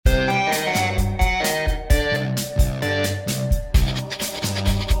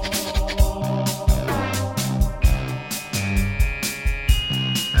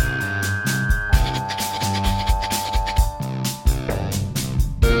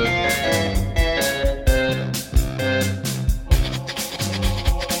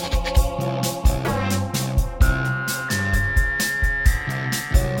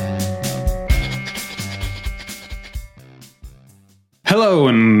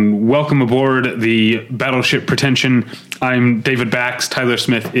and welcome aboard the Battleship Pretension. I'm David Bax. Tyler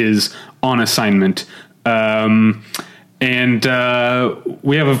Smith is on assignment. And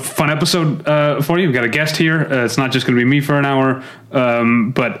we have a fun episode for you. We've got a guest here. It's not just going to be me for an hour,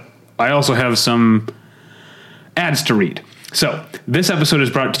 but I also have some ads to read. So, this episode is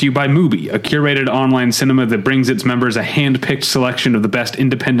brought to you by Mubi, a curated online cinema that brings its members a hand-picked selection of the best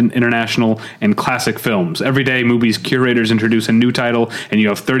independent, international, and classic films. Every day, Mubi's curators introduce a new title, and you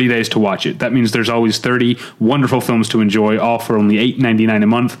have 30 days to watch it. That means there's always 30 wonderful films to enjoy, all for only $8.99 a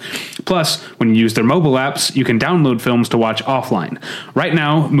month. Plus, when you use their mobile apps, you can download films to watch offline. Right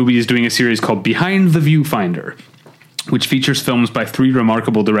now, Mubi is doing a series called Behind the Viewfinder, which features films by 3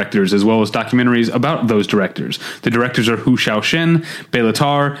 remarkable directors, as well as documentaries about those directors. The directors are Hu Shaoshen, Bela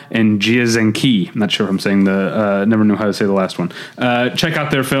Tarr, and Jia Zhengqi. I'm not sure if I'm saying never knew how to say the last one. Check out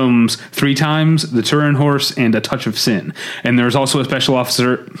their films 3 Times, The Turin Horse, and A Touch of Sin. And there's also a special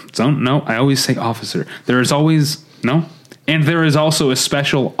officer... I always say officer. There is also a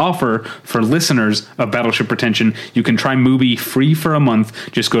special offer for listeners of Battleship Pretension. You can try Mubi free for a month.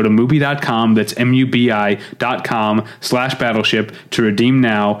 Just go to Mubi.com. That's MUBI.com/Battleship to redeem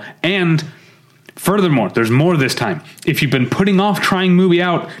now. And furthermore, there's more this time. If you've been putting off trying Mubi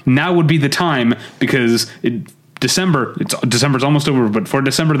out, now would be the time, because December's almost over, but for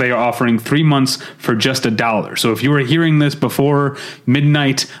December they are offering 3 months for just $1. So if you were hearing this before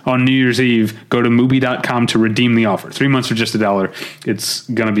midnight on New Year's Eve, go to Mubi.com to redeem the offer. 3 months for just $1. It's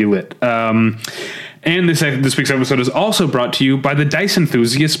gonna be lit. And this week's episode is also brought to you by the Dice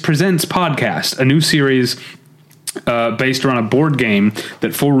Enthusiast Presents podcast, a new series based around a board game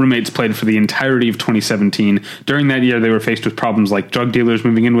that 4 roommates played for the entirety of 2017. During that year, they were faced with problems like drug dealers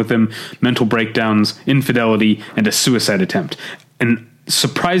moving in with them, mental breakdowns, infidelity, and a suicide attempt. And a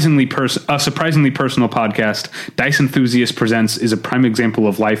surprisingly personal podcast, Dice Enthusiast Presents, is a prime example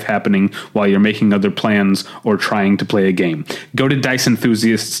of life happening while you're making other plans or trying to play a game. Go to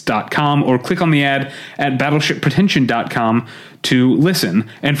diceenthusiasts.com or click on the ad at battleshippretension.com to listen.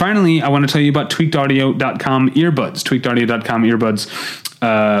 And finally, I want to tell you about tweakedaudio.com earbuds. Tweakedaudio.com earbuds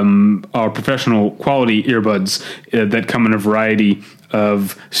are professional quality earbuds that come in a variety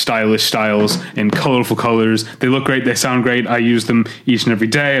of stylish styles and colorful colors. They look great. They sound great. I use them each and every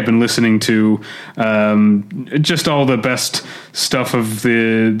day. I've been listening to just all the best stuff of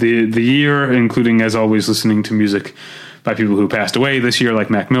the year, including, as always, listening to music by people who passed away this year,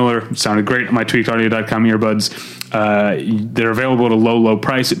 like Mac Miller. It sounded great on my tweakedaudio.com earbuds. They're available at a low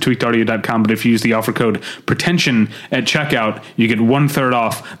price at tweakedaudio.com, but if you use the offer code pretension at checkout, you get 1/3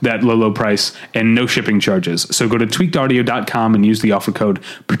 off that low price and no shipping charges. So go to tweakedaudio.com and use the offer code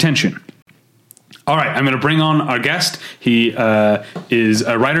pretension. All right, I'm going to bring on our guest. He is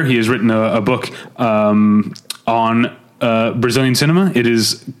a writer. He has written a book on Brazilian cinema. It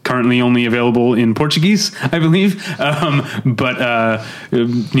is currently only available in Portuguese, I believe. But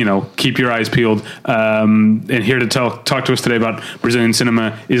keep your eyes peeled. And here to talk to us today about Brazilian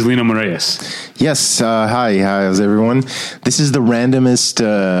cinema is Lino Meireles. Yes. Hi. How's everyone? This is the randomest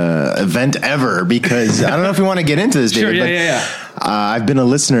event ever, because I don't know if we want to get into this, David. Sure. Yeah. I've been a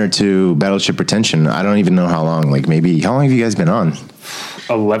listener to Battleship Pretension. I don't even know how long. How long have you guys been on?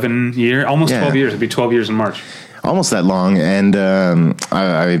 11 years, almost 12 years. It'd be 12 years in March. Almost that long, and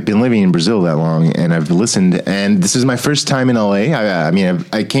I've been living in Brazil that long, and I've listened, and this is my first time in LA.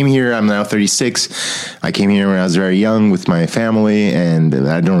 I came here, I'm now 36. I came here when I was very young with my family, and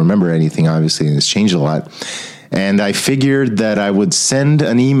I don't remember anything, obviously, and it's changed a lot. And I figured that I would send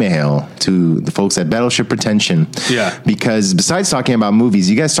an email to the folks at Battleship Pretension. Yeah. Because besides talking about movies,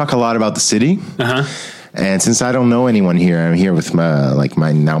 you guys talk a lot about the city. Uh-huh. And since I don't know anyone here, I'm here with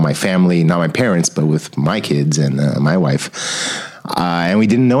my family, not my parents, but with my kids and my wife. And we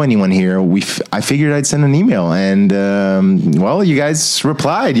didn't know anyone here. I figured I'd send an email, and you guys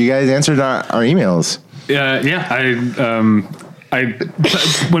replied. You guys answered our emails.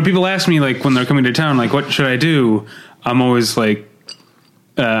 When people ask me, when they're coming to town, what should I do? I'm always like,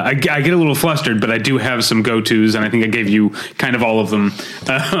 I get a little flustered, but I do have some go-tos, and I think I gave you kind of all of them.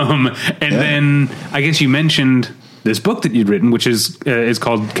 Then I guess you mentioned this book that you'd written, which is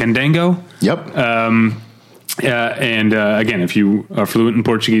called Candango. Yep. Again, if you are fluent in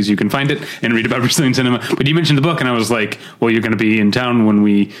Portuguese, you can find it and read about Brazilian cinema. But you mentioned the book, and I was like, well, you're going to be in town when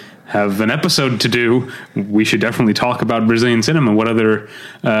we have an episode to do. We should definitely talk about Brazilian cinema. What other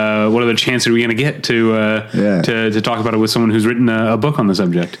chance are we going to get to talk about it with someone who's written a book on the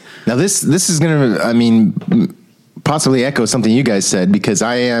subject? Now, this is going to, possibly echo something you guys said, because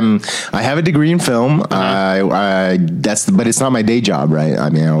I have a degree in film. But it's not my day job, right? I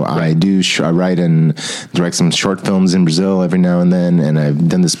mean, I do write and direct some short films in Brazil every now and then, and I've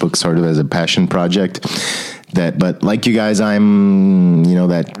done this book sort of as a passion project. But like you guys, I'm,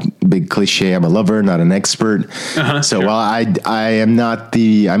 that big cliche, I'm a lover, not an expert. While I am not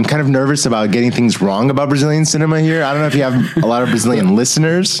I'm kind of nervous about getting things wrong about Brazilian cinema here. I don't know if you have a lot of Brazilian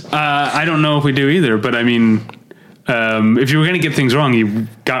listeners. I don't know if we do either, but I mean, if you were going to get things wrong, you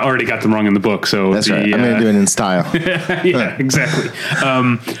already got them wrong in the book. So that's right. I'm going to do it in style. Yeah, exactly.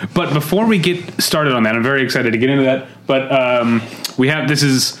 But before we get started on that, I'm very excited to get into that. But we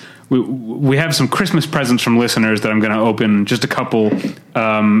have some Christmas presents from listeners that I'm going to open. Just a couple.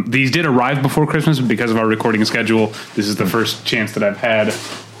 These did arrive before Christmas because of our recording schedule. This is the first chance that I've had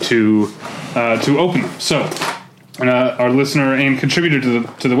to open them. So, our listener and contributor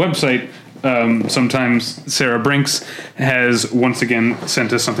to the website, sometimes Sarah Brinks, has once again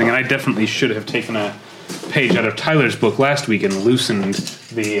sent us something, and I definitely should have taken a page out of Tyler's book last week and loosened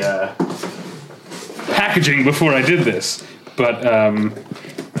the packaging before I did this. But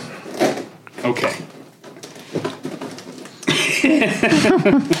okay.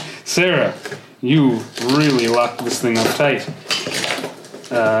 Sarah, you really locked this thing up tight.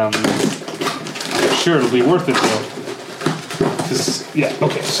 I'm sure it'll be worth it, though.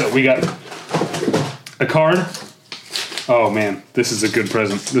 Okay, so we got a card. Oh, man, this is a good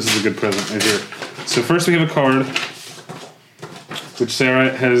present. Right here. So first we have a card, which Sarah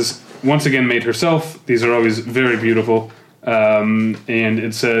has once again made herself. These are always very beautiful. And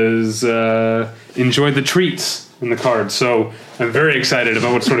it says, enjoy the treats in the card. So I'm very excited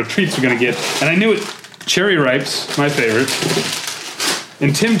about what sort of treats we're going to get. And I knew it. Cherry Ripes, my favorite.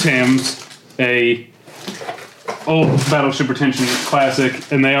 And Tim Tams, a old Battleship Retention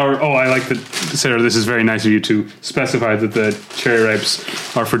classic. And they are, I like that, Sarah, this is very nice of you to specify that the Cherry Ripes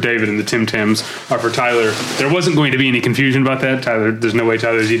are for David and the Tim Tams are for Tyler. There wasn't going to be any confusion about that. Tyler, there's no way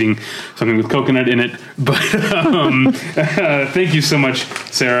Tyler's eating something with coconut in it. But thank you so much,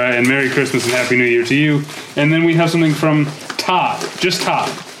 Sarah, and Merry Christmas and Happy New Year to you. And then we have something from Todd, just Todd.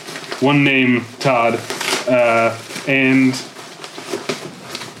 One name, Todd. And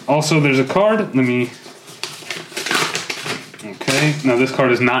also there's a card. Okay, now this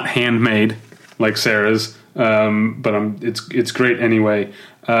card is not handmade like Sarah's, but it's great anyway.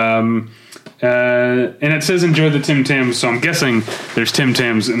 And it says enjoy the Tim Tams, so I'm guessing there's Tim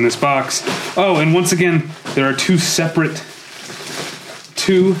Tams in this box. Oh, and once again, there are two separate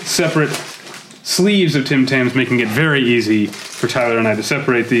sleeves of Tim Tams, making it very easy for Tyler and I to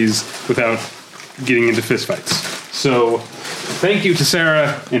separate these without getting into fistfights. So thank you to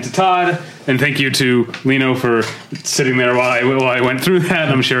Sarah and to Todd, and thank you to Lino for sitting there while I went through that.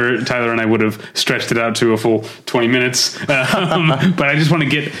 I'm sure Tyler and I would have stretched it out to a full 20 minutes, but I just want to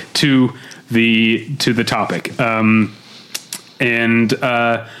get to the topic.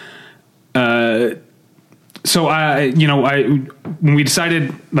 So when we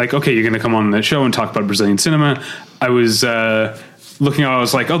decided, like, okay, you're going to come on the show and talk about Brazilian cinema, I was looking. I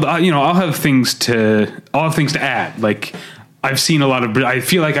was like, I'll have things to add. Like, I feel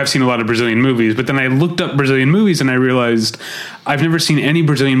like I've seen a lot of Brazilian movies, but then I looked up Brazilian movies and I realized I've never seen any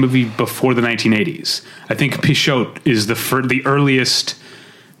Brazilian movie before the 1980s. I think Pichote is the earliest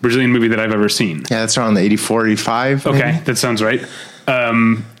Brazilian movie that I've ever seen. Yeah, that's around the 84, 85. Okay, maybe? that sounds right.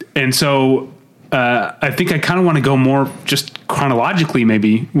 And so I think I kind of want to go more just chronologically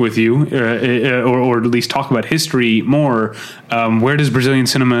maybe with you, or at least talk about history more. Where does Brazilian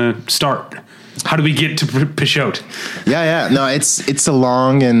cinema start? How do we get to Pichote? Yeah. No, it's a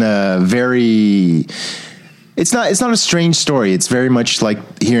long and very. It's not a strange story. It's very much like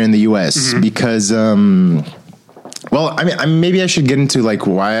here in the U.S. because. Well, I mean, maybe I should get into like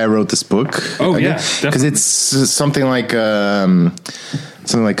why I wrote this book. Oh, yeah, because it's something like a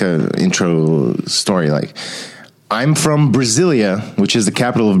intro story. Like, I'm from Brasilia, which is the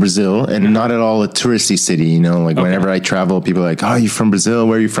capital of Brazil, and not at all a touristy city. Whenever I travel, people are like, "Oh, you from Brazil?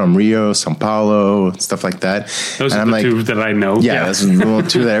 Where are you from? Rio, São Paulo, stuff like that." Those are the two that I know. Yeah, that's the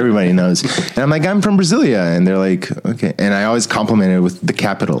two that everybody knows. And I'm like, I'm from Brasilia, and they're like, okay. And I always compliment it with the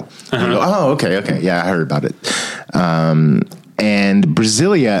capital. And I go, oh, okay, yeah, I heard about it. And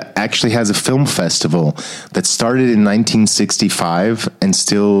Brasilia actually has a film festival that started in 1965 and is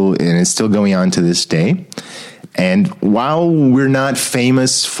still going on to this day. And while we're not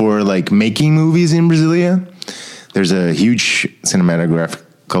famous for like making movies in Brasilia, there's a huge cinematographic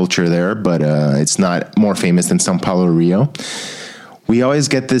culture there, but it's not more famous than São Paulo or Rio. we always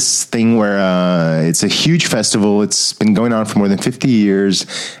get this thing where it's a huge festival. It's been going on for more than 50 years.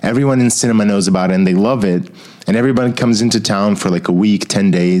 Everyone in cinema knows about it and they love it. And everybody comes into town for like a week,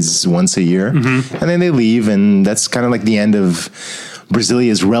 10 days, once a year. Mm-hmm. And then they leave. And that's kind of like the end of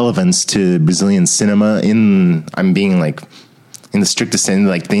Brazilia's relevance to Brazilian cinema I'm being like, in the strictest sense,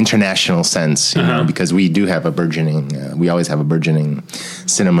 like the international sense, you know, because we do have a burgeoning, we always have a burgeoning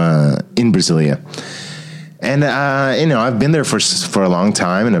cinema in Brasilia. And, you know, I've been there for a long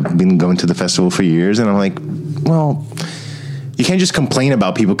time and I've been going to the festival for years. And I'm like, well, you can't just complain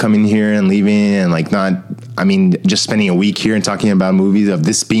about people coming here and leaving and like just spending a week here and talking about movies, of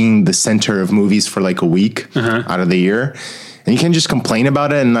this being the center of movies for like a week out of the year. And you can't just complain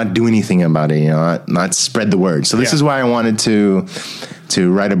about it and not do anything about it, you know, not spread the word. So this is why I wanted to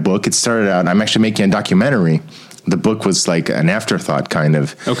write a book. It started out, I'm actually making a documentary. The book was like an afterthought kind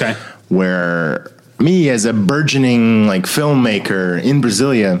of. Okay. Where me as a burgeoning like filmmaker in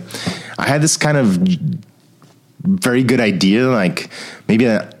Brasilia, I had this kind of very good idea. Like maybe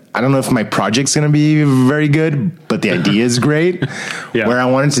I don't know if my project's going to be very good, but the idea is great. Where I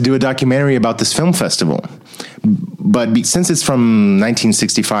wanted to do a documentary about this film festival. But since it's from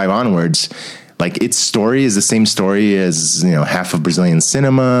 1965 onwards, like its story is the same story as, you know, half of Brazilian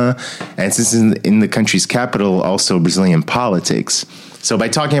cinema. And since in the country's capital, also Brazilian politics. So by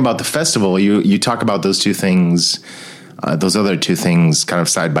talking about the festival, you talk about those two things, those other two things kind of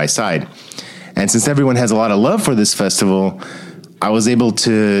side by side. And since everyone has a lot of love for this festival, I was able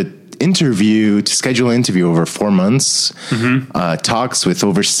to schedule an interview over 4 months, talks with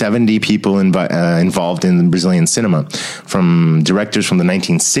over 70 people involved in Brazilian cinema, from directors from the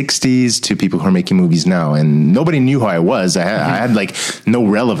 1960s to people who are making movies now. And nobody knew who I was. I had like no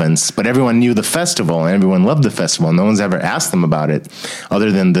relevance, but everyone knew the festival and everyone loved the festival. No one's ever asked them about it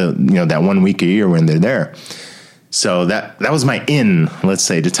other than that 1 week a year when they're there. So that was my let's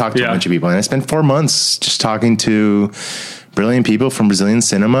say, to talk to a bunch of people. And I spent 4 months just talking to brilliant people from Brazilian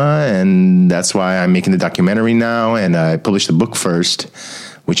cinema, and that's why I'm making the documentary now. And I published the book first,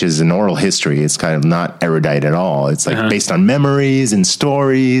 which is an oral history. It's kind of not erudite at all. It's like based on memories and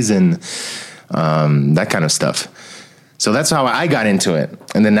stories and that kind of stuff. So that's how I got into it.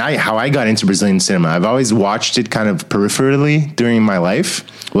 And then how I got into Brazilian cinema. I've always watched it kind of peripherally during my life.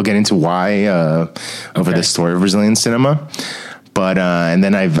 We'll get into why over the story of Brazilian cinema. But and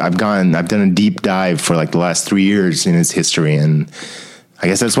then I've done a deep dive for like the last 3 years in its history, and I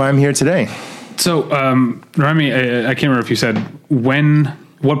guess that's why I'm here today. So, remind me, I can't remember if you said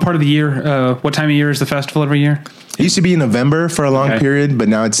what part of the year, what time of year is the festival every year? It used to be in November for a long period, but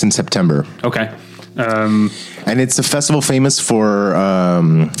now it's in September. Okay. And it's a festival famous for, how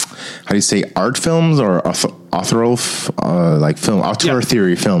do you say, art films or author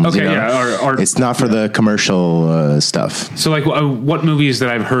theory films. Okay, you know? Art. It's not for the commercial stuff. So, like, what movies that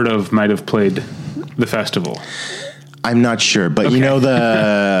I've heard of might have played the festival? I'm not sure, but you know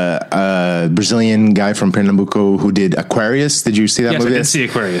the Brazilian guy from Pernambuco who did Aquarius? Did you see that movie? Yes, I did see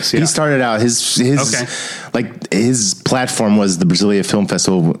Aquarius. Yeah. He started out his platform was the Brasilia Film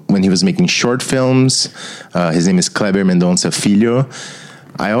Festival when he was making short films. His name is Kleber Mendonça Filho.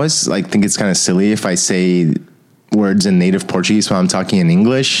 I always think it's kind of silly if I say words in native Portuguese while I'm talking in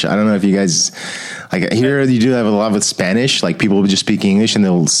English. I don't know if you guys here you do have a lot with Spanish. Like people will just speak English and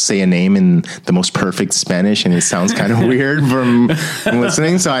they'll say a name in the most perfect Spanish and it sounds kind of weird from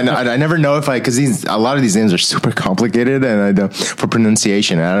listening. So I never know if because a lot of these names are super complicated and I don't for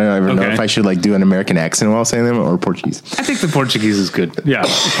pronunciation. I don't ever know if I should do an American accent while saying them or Portuguese. I think the Portuguese is good. Yeah.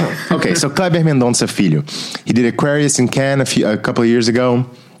 Okay. So Kleber Mendonça Filho, he did Aquarius in Cannes a couple of years ago.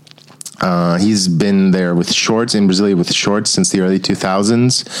 He's been there with shorts in Brasilia with shorts since the early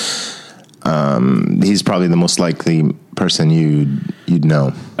 2000s. He's probably the most likely person you'd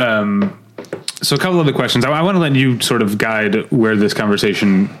know. So a couple other questions. I want to let you sort of guide where this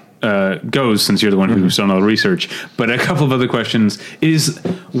conversation goes, since you're the one who's done all the research. But a couple of other questions is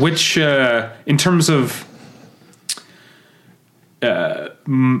which, in terms of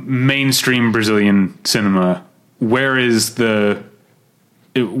mainstream Brazilian cinema, where is there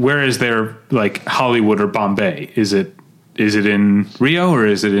like Hollywood or Bombay? Is it in Rio or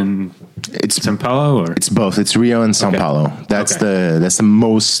is it in São Paulo? Or it's both. It's Rio and São Paulo. That's the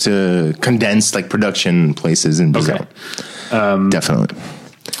most condensed production places in Brazil. Definitely.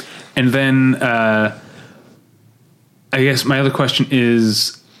 And then I guess my other question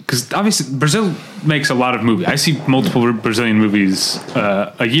is, because obviously Brazil makes a lot of movies. I see multiple Brazilian movies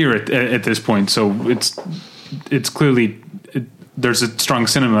a year at this point, so it's clearly. There's a strong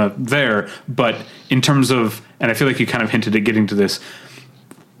cinema there, but in terms of, and I feel like you kind of hinted at getting to this,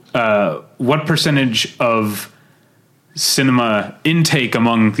 what percentage of cinema intake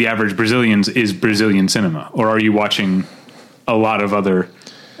among the average Brazilians is Brazilian cinema, or are you watching a lot of other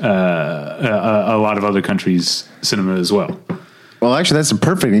countries' cinema as well? Well, actually, that's a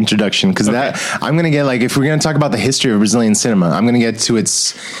perfect introduction because I'm going to get like, if we're going to talk about the history of Brazilian cinema, I'm going to get to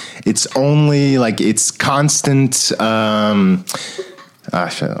its only like its constant.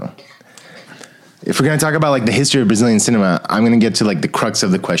 If we're going to talk about like the history of Brazilian cinema, I'm going to get to like the crux of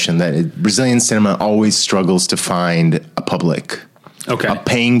the question that Brazilian cinema always struggles to find a public, a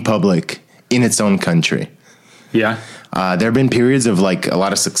paying public in its own country. Yeah. There have been periods of like a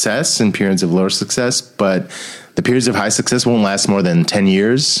lot of success and periods of lower success, but the periods of high success won't last more than 10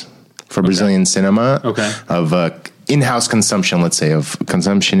 years for Brazilian cinema of in-house consumption, let's say, of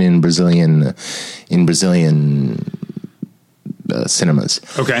consumption in Brazilian cinemas.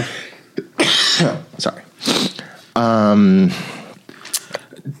 Okay. Sorry.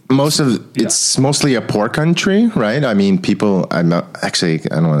 It's mostly a poor country, right? I mean, people, I don't want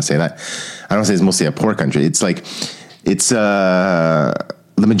to say that. I don't say it's mostly a poor country. It's like, the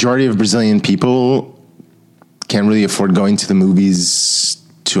majority of Brazilian people can't really afford going to the movies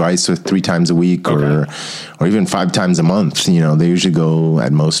twice or 3 times a week or even 5 times a month. You know, they usually go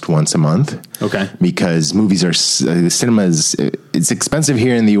at most once a month. Okay. Because movies the cinema it's expensive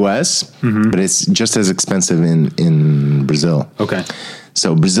here in the US, but it's just as expensive in Brazil. Okay.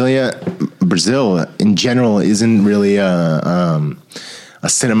 So Brazil in general isn't really a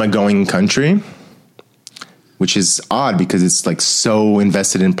cinema going country, which is odd because it's like so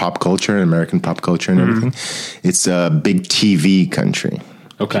invested in pop culture, American pop culture and everything. It's a big TV country.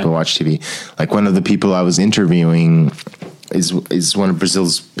 Okay. People watch TV. Like one of the people I was interviewing is one of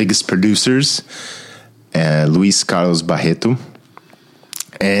Brazil's biggest producers, Luis Carlos Barreto.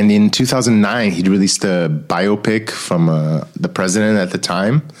 And in 2009, he released a biopic from the president at the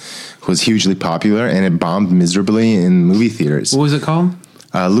time, who was hugely popular, and it bombed miserably in movie theaters. What was it called?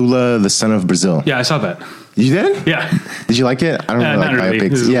 Lula, the Son of Brazil. Yeah, I saw that. You did? Yeah. Did you like it? I don't really like biopics. Really.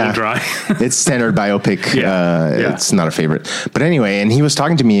 This is a little dry. It's standard biopic. It's not a favorite. But anyway, and he was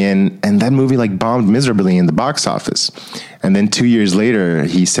talking to me, and that movie like bombed miserably in the box office. And then 2 years later,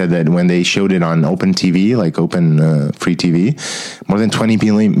 he said that when they showed it on open TV, like open free TV, more than 20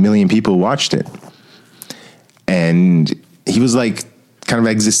 million people watched it. And he was like kind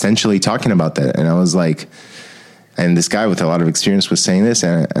of existentially talking about that. And I was like, and this guy with a lot of experience was saying this,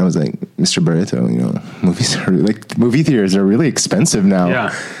 and I was like, Mr. Barreto, you know, movie theaters are really expensive now.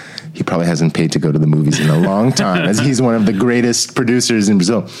 Yeah. He probably hasn't paid to go to the movies in a long time, as he's one of the greatest producers in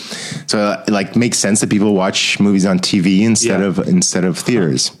Brazil. So it like makes sense that people watch movies on TV instead of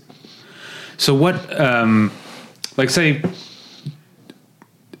theaters. So what, like say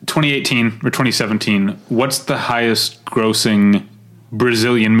 2018 or 2017, what's the highest grossing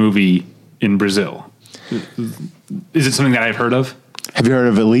Brazilian movie in Brazil? Is it something that I've heard of? Have you heard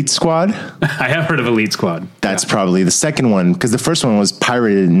of Elite Squad? I have heard of Elite Squad. That's probably the second one, because the first one was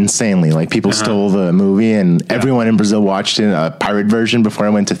pirated insanely. Like people stole the movie, and everyone in Brazil watched it, a pirate version before I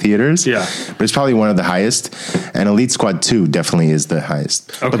went to theaters. Yeah, but it's probably one of the highest. And Elite Squad 2 definitely is the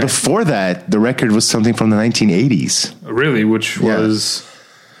highest. Okay. But before that, the record was something from the 1980s. Really? Which was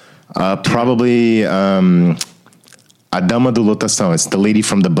probably. A Dama do Lotação. It's the lady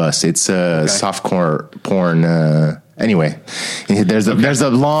from the bus. It's softcore porn. Anyway, there's a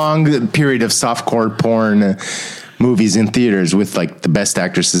long period of softcore porn movies in theaters with like the best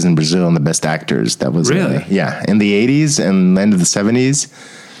actresses in Brazil and the best actors. That was really in the 80s and end of the 70s.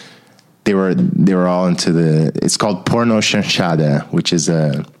 They were all into it's called porno chanchada, which is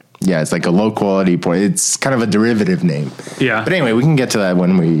it's like a low quality porn. It's kind of a derivative name. Yeah. But anyway, we can get to that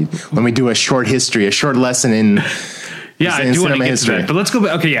when we do a short lesson in. Yeah, I do want to get to that, but let's go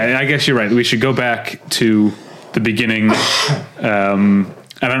back. Okay, yeah, I guess you're right. We should go back to the beginning. I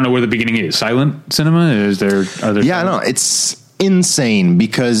don't know where the beginning is. Silent cinema? Are there? Yeah, no, it's insane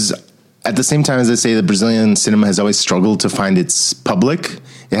because at the same time as I say, the Brazilian cinema has always struggled to find its public.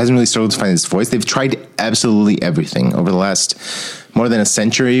 It hasn't really struggled to find its voice. They've tried absolutely everything over the last more than a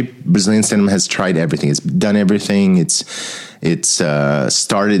century. Brazilian cinema has tried everything. It's done everything. It's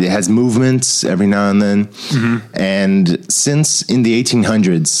started. It has movements every now and then. Mm-hmm. And since in the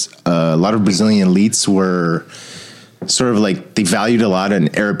 1800s, a lot of Brazilian elites were sort of like, they valued a lot in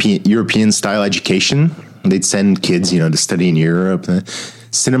European style education. They'd send kids, to study in Europe.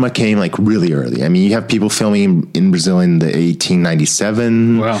 Cinema came like really early. I mean, you have people filming in Brazil in the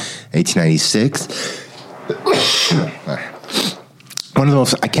 1897, 1896. One of the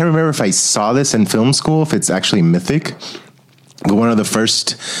most, I can't remember if I saw this in film school, if it's actually mythic. But one of the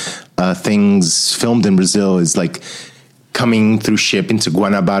first things filmed in Brazil is like coming through ship into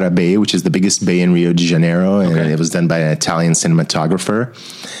Guanabara Bay, which is the biggest bay in Rio de Janeiro, and it was done by an Italian cinematographer.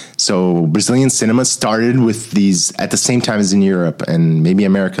 So Brazilian cinema started with these at the same time as in Europe and maybe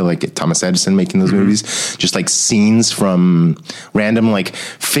America, like Thomas Edison making those movies, just like scenes from random, like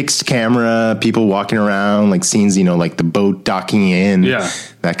fixed camera, people walking around, like scenes, you know, like the boat docking in,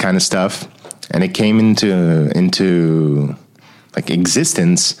 that kind of stuff. And it came into like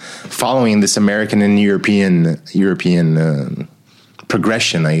existence following this American and European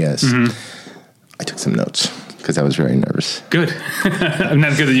progression, I guess. I took some notes because I was very nervous. Good. I'm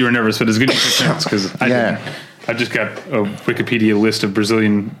not good that you were nervous, but it's good you took notes because I just got a Wikipedia list of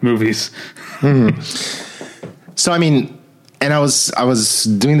Brazilian movies. So, I mean, and I was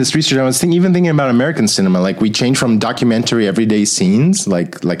doing this research. I was thinking about American cinema. Like we changed from documentary everyday scenes,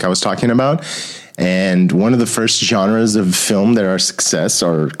 like I was talking about. And one of the first genres of film that are a success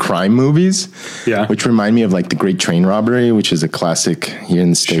are crime movies, which remind me of like The Great Train Robbery, which is a classic here in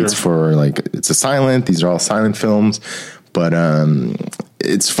the States for like, these are all silent films. But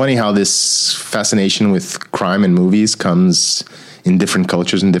it's funny how this fascination with crime and movies comes in different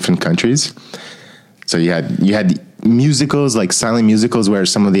cultures in different countries. So you had musicals, like silent musicals, where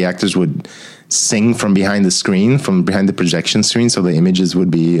some of the actors would sing from behind the screen, from behind the projection screen, so the images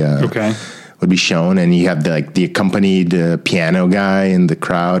would be would be shown, and you have the accompanied piano guy in the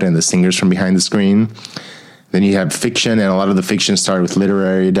crowd and the singers from behind the screen. Then you have fiction, and a lot of the fiction started with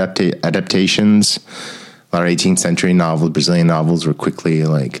literary adaptations. A lot of 18th century novels, Brazilian novels, were quickly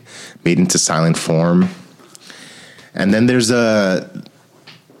like made into silent form. And then there's a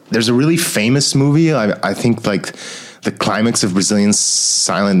really famous movie. I think like the climax of Brazilian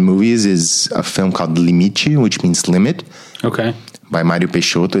silent movies is a film called Limite, which means limit. Okay. By Mário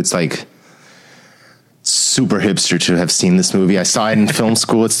Peixoto. It's like super hipster to have seen this movie. I saw it in film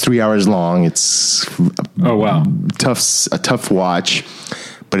school. It's 3 hours long. It's a tough watch,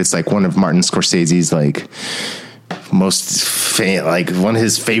 but it's like one of Martin Scorsese's like like one of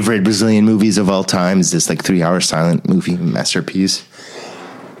his favorite Brazilian movies of all time is this like 3 hour silent movie masterpiece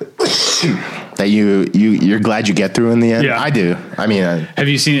that you're glad you get through in the end. Yeah, I do. I mean, have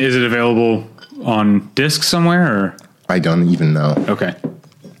you seen it? Is it available on disc somewhere or? I don't even know. Okay.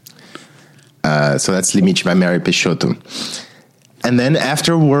 So that's Limite by Mário Peixoto. And then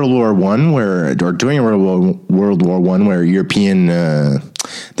after World War I, during World War I, where European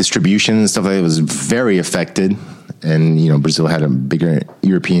distribution and stuff like that was very affected, and you know Brazil had a bigger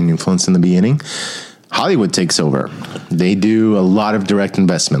European influence in the beginning, Hollywood takes over. They do a lot of direct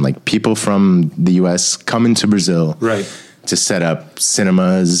investment. Like people from the US come into Brazil to set up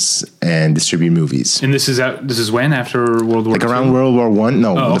cinemas and distribute movies. And this is when? After World War II? Like around World War I?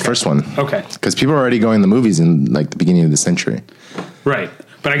 No, the first one. Okay. Because people were already going to the movies in like the beginning of the century. Right.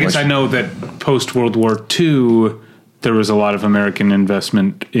 But I guess I know that post World War II, there was a lot of American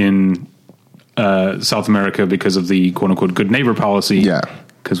investment in South America because of the quote unquote good neighbor policy. Yeah.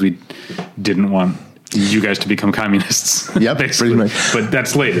 Because we didn't want you guys to become communists. Yep, pretty much. But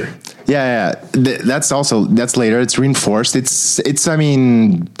that's later. Yeah. That's later. It's reinforced. It's I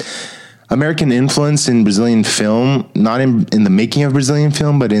mean, American influence in Brazilian film, not in the making of Brazilian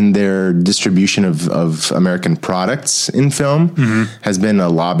film, but in their distribution of American products in film, has been a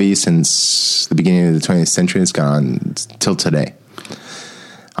lobby since the beginning of the 20th century. It's gone on till today.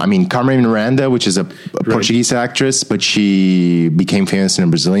 I mean, Carmen Miranda, which is a Portuguese actress, but she became famous in a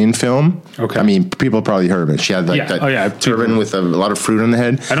Brazilian film. Okay. I mean, people probably heard of it. She had like turban with a lot of fruit on the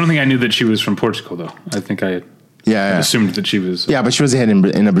head. I don't think I knew that she was from Portugal, though. I think I assumed that she was. Yeah, but she was a hit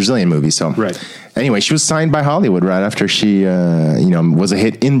in a Brazilian movie. So anyway, she was signed by Hollywood right after she, was a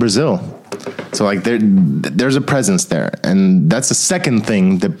hit in Brazil. So like there's a presence there, and that's the second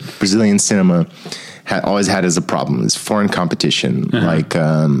thing that Brazilian cinema always had as a problem is foreign competition. Like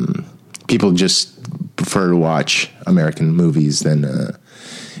people just prefer to watch American movies than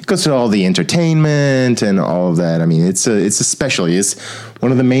it goes to all the entertainment and all of that. I mean, it's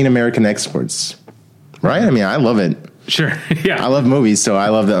one of the main American exports, right? I mean, I love it. Sure, yeah. I love movies, so I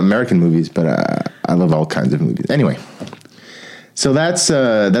love the American movies, but I love all kinds of movies. Anyway, so that's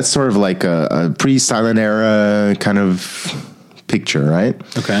sort of like a pre-silent era kind of picture, right?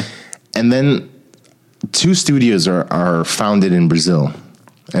 Okay. And then 2 studios are founded in Brazil.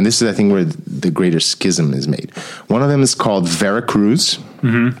 And this is, I think, where the greater schism is made. One of them is called Veracruz.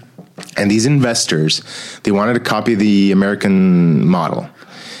 And these investors, they wanted to copy the American model.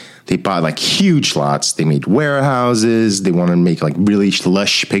 They bought like huge lots. They made warehouses. They wanted to make like really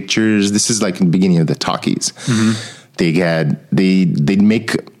lush pictures. This is like in the beginning of the talkies. They'd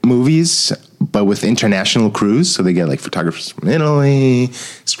make movies, but with international crews. So they get like photographers from Italy,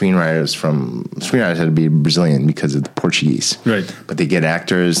 screenwriters had to be Brazilian because of the Portuguese. Right. But they get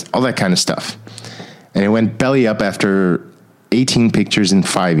actors, all that kind of stuff. And it went belly up after 18 pictures in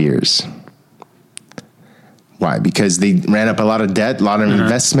 5 years. Why? Because they ran up a lot of debt, a lot of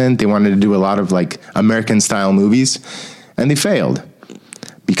investment. They wanted to do a lot of like American style movies, and they failed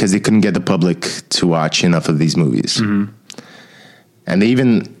because they couldn't get the public to watch enough of these movies. Mm-hmm. And they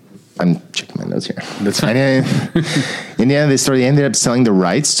even, I'm checking my notes here. That's fine. In the end, they ended up selling the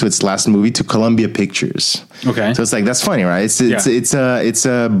rights to its last movie to Columbia Pictures. Okay. So it's like, that's funny, right? It's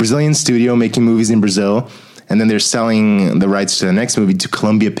a Brazilian studio making movies in Brazil. And then they're selling the rights to the next movie to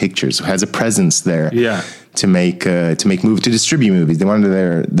Columbia Pictures, who has a presence there to make movies, to distribute movies. They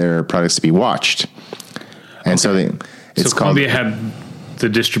wanted their products to be watched, and so Columbia had the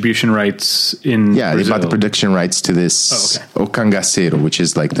distribution rights in Brazil. They bought the production rights to this O Cangaceiro, which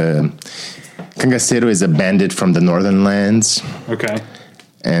is like Cangaceiro is a bandit from the northern lands. Okay,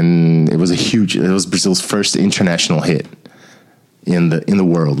 and it was Brazil's first international hit in the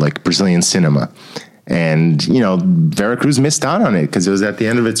world, like Brazilian cinema. And, Veracruz missed out on it because it was at the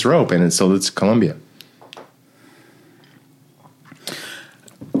end of its rope and it sold it to Columbia.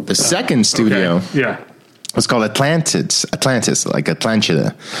 The second studio was called Atlantis, like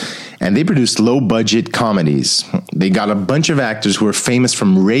Atlantida. And they produced low-budget comedies. They got a bunch of actors who were famous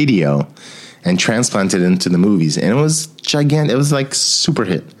from radio and transplanted into the movies. And it was gigantic. It was like super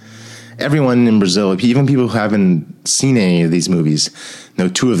hit. Everyone in Brazil, even people who haven't seen any of these movies, know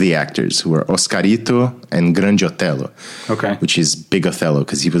two of the actors, who were Oscarito and Grande Otelo. Okay. Which is Big Othello,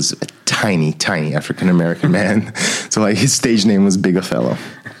 because he was a tiny, tiny African-American man. So like his stage name was Big Othello.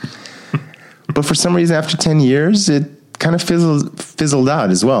 But for some reason, after 10 years, it kind of fizzled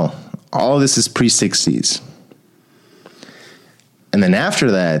out as well. All of this is pre-60s. And then after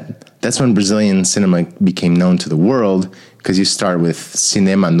that, that's when Brazilian cinema became known to the world, because you start with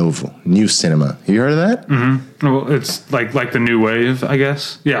Cinema Novo, new cinema. Have you heard of that? Mm-hmm. Well, it's like the new wave, I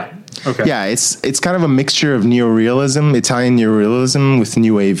guess. Yeah. Okay. Yeah, it's kind of a mixture of neorealism, Italian neorealism, with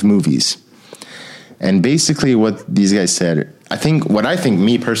new wave movies. And basically what these guys said, I think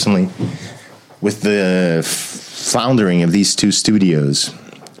me personally, with the floundering of these two studios,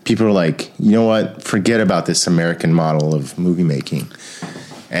 people are like, you know what? Forget about this American model of movie making.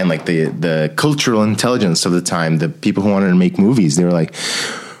 And like the cultural intelligence of the time, the people who wanted to make movies, they were like,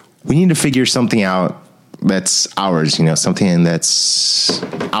 we need to figure something out that's ours, something that's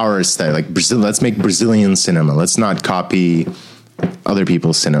our style. Like Brazil, let's make Brazilian cinema. Let's not copy other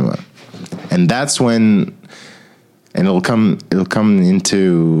people's cinema. And that's when, and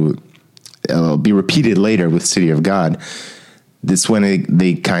it'll be repeated later with City of God. This when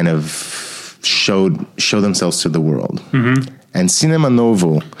they kind of show themselves to the world. Mm-hmm. And Cinema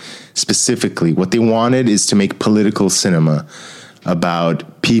Novo, specifically, what they wanted is to make political cinema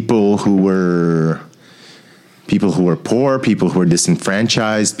about people who were poor, people who were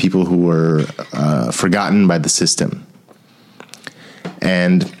disenfranchised, people who were forgotten by the system.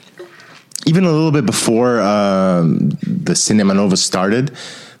 And even a little bit before the Cinema Novo started,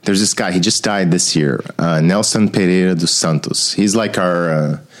 there's this guy, he just died this year, Nelson Pereira dos Santos. He's like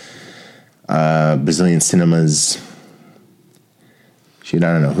our Brazilian cinema's... I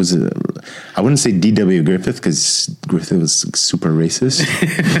don't know who's it. I wouldn't say D.W. Griffith because Griffith was super racist.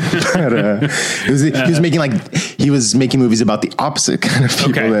 But he was making movies about the opposite kind of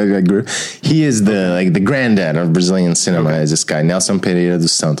people. Okay. He is the granddad of Brazilian cinema. Is this guy Nelson Pereira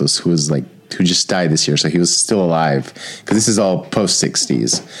dos Santos, who just died this year, so he was still alive because this is all post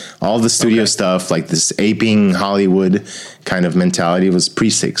 60s. All the studio stuff, like this aping Hollywood kind of mentality, was pre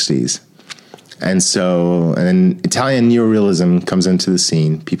 60s. And then Italian neorealism comes into the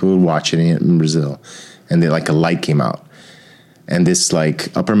scene. People would watch it in Brazil, and a light came out. And this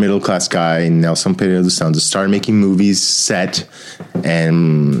upper middle class guy, Nelson Pereira dos Santos, started making movies set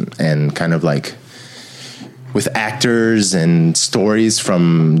and kind of with actors and stories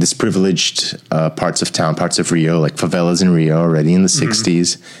from disprivileged parts of town, parts of Rio, like favelas in Rio already in the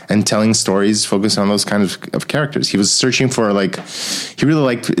 60s, and telling stories focused on those kinds of characters. He was searching for he really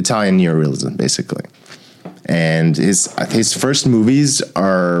liked Italian neorealism, basically. And his first movies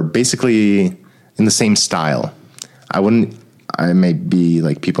are basically in the same style. I may be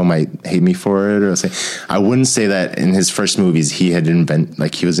people might hate me for it, or say I wouldn't say that in his first movies he had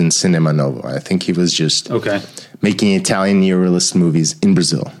he was in Cinema Novo. I think he was just making Italian neorealist movies in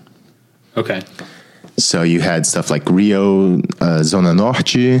Brazil. Okay. So you had stuff like Rio, Zona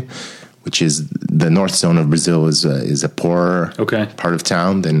Norte, which is the north zone of Brazil, is a poor part of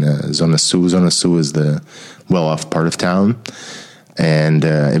town. Then Zona Sul is the well-off part of town. And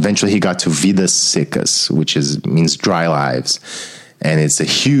eventually he got to Vidas Secas, which means dry lives. And it's a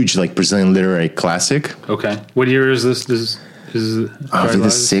huge like Brazilian literary classic. Okay. What year is this? Is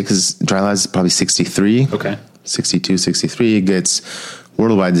Vidas Secas, Dry Lives is probably 63. Okay. 62, 63. It gets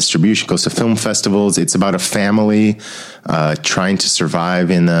worldwide distribution, goes to film festivals. It's about a family trying to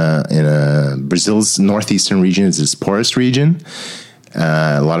survive in Brazil's northeastern region. It's its poorest region.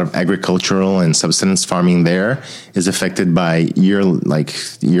 A lot of agricultural and subsistence farming there is affected by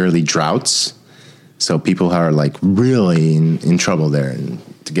yearly droughts. So people are like really in trouble there, and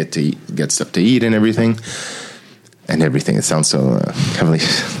to get stuff to eat and everything. It sounds so heavily.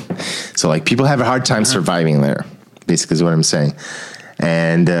 So like people have a hard time surviving there, basically is what I'm saying.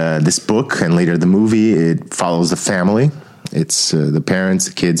 And this book and later the movie, it follows the family. It's the parents,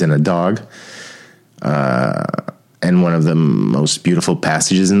 the kids, and a dog. And one of the most beautiful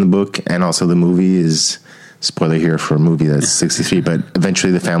passages in the book and also the movie is, spoiler here for a movie that's 63, but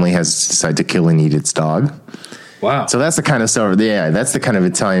eventually the family has decided to kill and eat its dog. Wow. So that's the kind of stuff, that's the kind of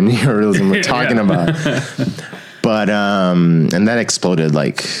Italian neorealism we're talking about. But, and that exploded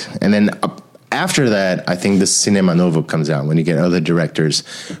and then after that, I think the Cinema Novo comes out when you get other directors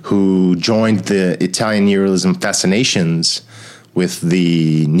who joined the Italian neorealism fascinations with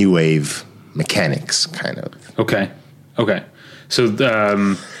the new wave mechanics, kind of. Okay. So,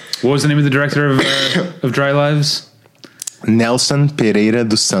 what was the name of the director of Dry Lives? Nelson Pereira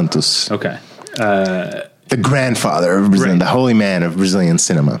dos Santos. Okay. The grandfather of Brazilian, the holy man of Brazilian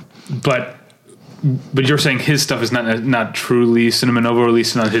cinema. But you're saying his stuff is not truly Cinema Novo, or at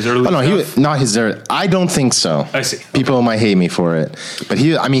least not his early stuff? Not his early. I don't think so. I see. People might hate me for it. But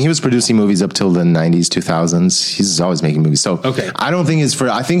he was producing movies up till the 90s, 2000s. He's always making movies. So I don't think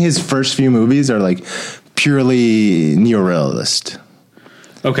I think his first few movies are like purely neorealist.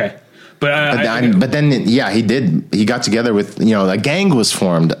 Okay. But then he got together with, a gang was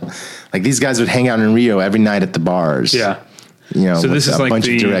formed. Like these guys would hang out in Rio every night at the bars. Yeah. So this is a bunch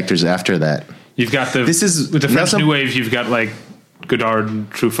of directors after that. You've got with the French New Wave, you've got like Godard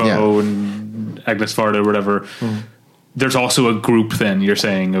and Truffaut and Agnes Varda or whatever. Mm. There's also a group then, you're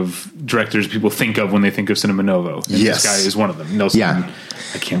saying, of directors people think of when they think of Cinema Novo. And yes. This guy is one of them. Nelson. Yeah.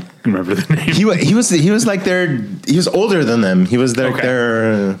 I can't remember the name. He was older than them. He was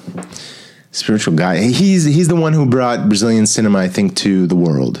their spiritual guy. He's the one who brought Brazilian cinema, I think, to the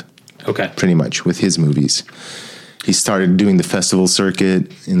world. Okay. Pretty much with his movies. He started doing the festival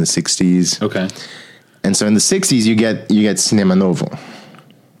circuit in the 60s. Okay. And so in the 60s, you get Cinema Novo.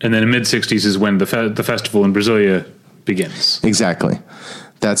 And then in mid-60s is when the festival in Brasilia begins. Exactly.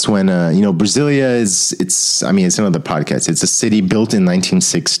 That's when, Brasilia it's another podcast. It's a city built in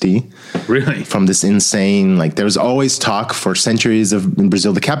 1960. Really? From this insane, there was always talk for centuries in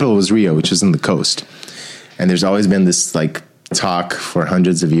Brazil. The capital was Rio, which is in the coast. And there's always been this, talk for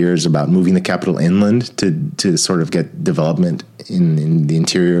hundreds of years about moving the capital inland to sort of get development in the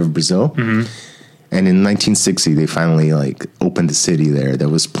interior of Brazil. Mm-hmm. And in 1960, they finally opened a city there that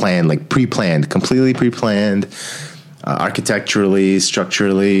was planned, completely pre-planned, architecturally,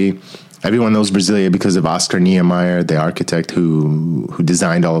 structurally. Everyone knows Brasilia because of Oscar Niemeyer, the architect who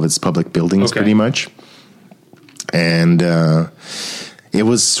designed all of its public buildings pretty much. And it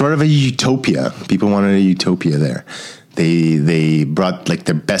was sort of a utopia. People wanted a utopia there. They brought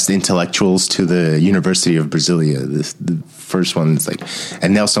their best intellectuals to the University of Brasilia. The first one is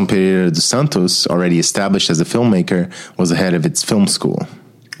and Nelson Pereira dos Santos, already established as a filmmaker, was the head of its film school.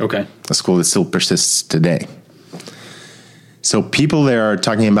 Okay. A school that still persists today. So people there are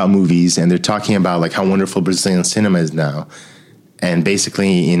talking about movies, and they're talking about how wonderful Brazilian cinema is now. And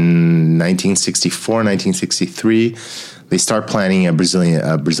basically in 1964, 1963, they start planning a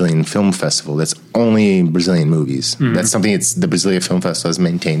Brazilian film festival that's only Brazilian movies. Mm-hmm. That's something the Brasilia Film Festival has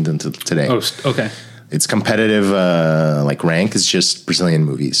maintained until today. Oh, okay. Its competitive rank is just Brazilian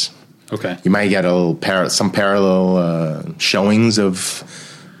movies. Okay. You might get some parallel showings of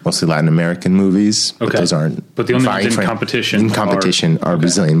mostly Latin American movies, but those aren't. But the only ones in competition are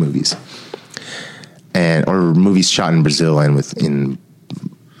Brazilian movies, or movies shot in Brazil and in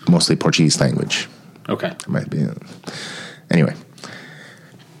mostly Portuguese language. Okay, it might be. Anyway,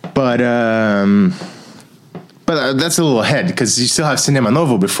 but that's a little ahead because you still have Cinema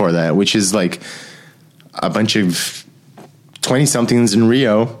Novo before that, which is a bunch of 20-somethings in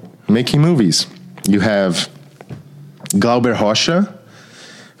Rio making movies. You have Glauber Rocha,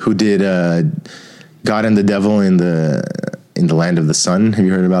 who did God and the Devil in the Land of the Sun. Have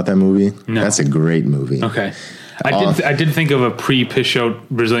you heard about that movie? No. That's a great movie. Okay. I did think of a pre-Pichot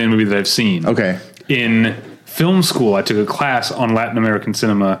Brazilian movie that I've seen. Okay. In film school, I took a class on Latin American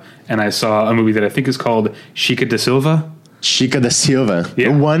cinema, and I saw a movie that I think is called Chica da Silva. Chica da Silva. Yeah.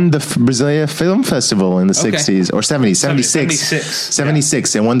 It won the Brasilia Film Festival in the Okay. 60s or 70s, 76.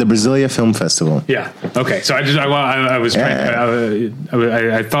 76. It won the Brasilia Film Festival. Yeah. Okay. So I was trying.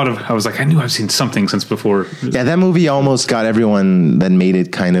 I thought of. I was like, I knew I've seen something since before. Yeah, that movie almost got everyone that made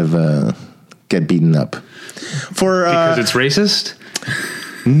it kind of get beaten up. Because it's racist.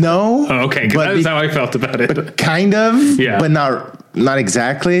 No. Oh, okay. Because that's how I felt about it. But kind of. Yeah. But not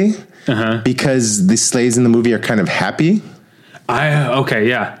exactly. Because the slaves in the movie are kind of happy. Okay,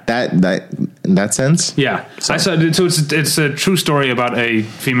 yeah. That in that sense. Yeah. So it's a true story about a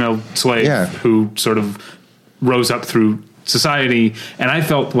female slave who sort of rose up through society, and I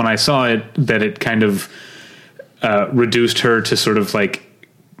felt when I saw it that it kind of reduced her to sort of like,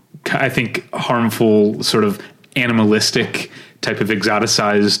 I think, harmful, sort of animalistic type of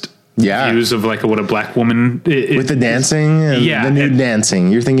exoticized views of like what a black woman is. With the dancing and the nude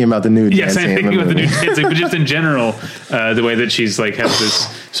dancing. You're thinking about the nude dancing. Yes, I'm thinking about the nude dancing, but just in general, the way that she's like has this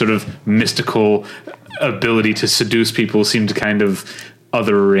sort of mystical ability to seduce people seemed to kind of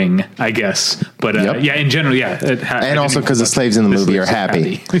othering, I guess. But in general, and also because the slaves in the movie are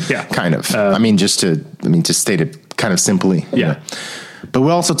happy. Yeah, kind of. To state it kind of simply. Yeah. But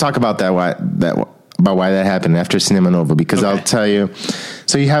we'll also talk about about why that happened after Cinema Novo, because I'll tell you.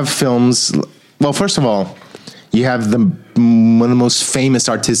 So you have films. Well, first of all, you have one of the most famous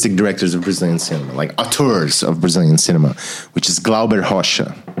artistic directors of Brazilian cinema, like auteurs of Brazilian cinema, which is Glauber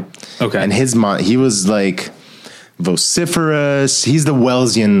Rocha. Okay, and he was like vociferous. He's the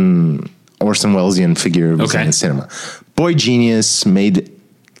Orson Wellesian figure of Brazilian cinema. Boy genius, made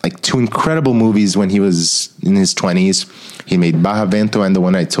like 2 incredible movies when he was in his 20s. He made Barra Vento and the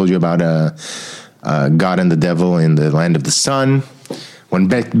one I told you about, God and the Devil in the Land of the Sun. Won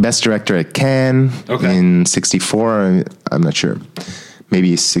Best Director at Cannes in 64. I'm not sure.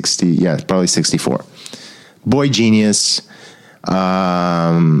 Maybe 60. Yeah, probably 64. Boy genius.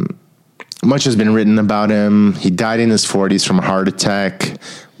 Much has been written about him. He died in his 40s from a heart attack.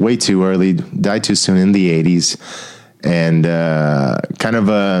 Way too early. Died too soon in the 80s. And kind of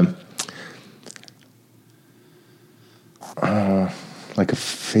like a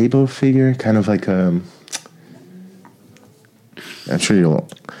fable figure, kind of like I'm sure you'll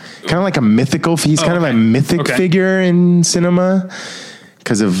kind of like a mythical. He's kind of a mythic figure in cinema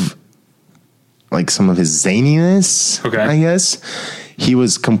because of like some of his zaniness. I guess he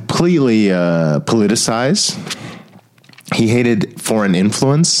was completely politicized. He hated foreign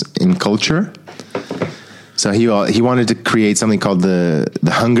influence in culture. So he wanted to create something called the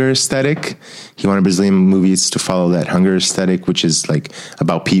hunger aesthetic. He wanted Brazilian movies to follow that hunger aesthetic, which is like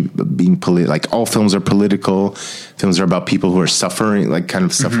about being like all films are political. Films are about people who are suffering, like kind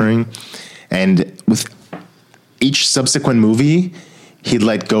of suffering. And with each subsequent movie, he'd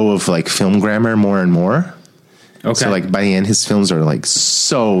let go of like film grammar more and more. So like by the end, his films are like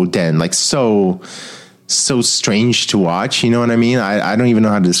so dense, like so strange to watch. You know what I mean? I don't even know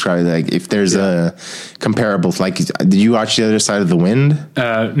how to describe it. Like if there's a comparable, like, did you watch The Other Side of the Wind?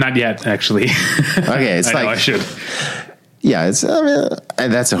 Not yet, actually. Okay. It's I should. Yeah.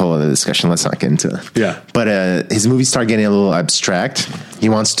 That's a whole other discussion. Let's not get into it. Yeah. But, his movies start getting a little abstract. He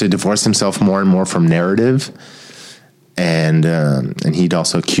wants to divorce himself more and more from narrative. And he'd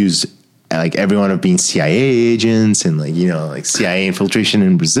also accuse like everyone of being CIA agents and like, you know, like CIA infiltration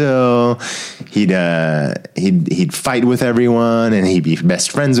in Brazil. He'd fight with everyone and he'd be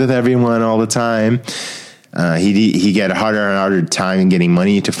best friends with everyone all the time. He'd get a harder and harder time in getting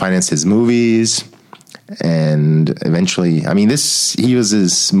money to finance his movies. And eventually, I mean, he was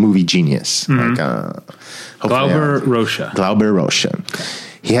this movie genius. Glauber Rocha.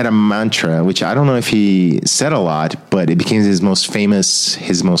 He had a mantra, which I don't know if he said a lot, but it became his most famous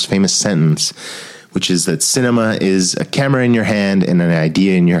sentence, which is that cinema is a camera in your hand and an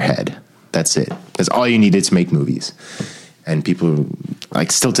idea in your head. That's it. That's all you needed to make movies. And people,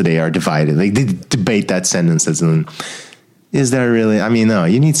 like, still today are divided. Like, they debate that sentence as in, is there really? I mean, no,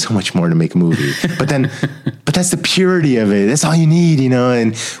 you need so much more to make a movie. But that's the purity of it. That's all you need, you know.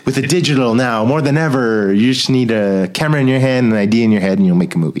 And with the digital now, more than ever, you just need a camera in your hand, an idea in your head, and you'll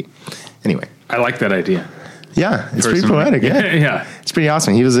make a movie. Anyway, I like that idea. Yeah, it's pretty poetic. Yeah, it's pretty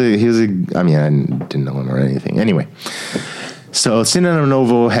awesome. He was a. I mean, I didn't know him or anything. Anyway, so Cinema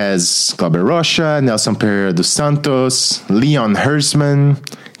Novo has Glauber Rocha, Nelson Pereira dos Santos, Leon Hersman,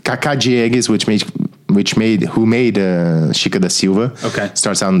 Kaká Diegues, who made Chica da Silva. Okay.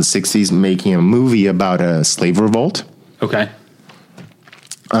 Starts out in the 60s making a movie about a slave revolt. Okay.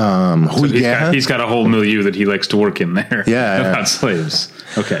 So he's got a whole milieu that he likes to work in there. Yeah. About slaves.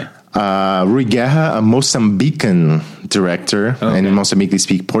 Okay. Rui Guerra, a Mozambican director, and in Mozambique they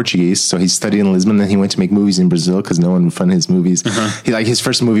speak Portuguese. So he studied in Lisbon, and he went to make movies in Brazil because no one would fund his movies. His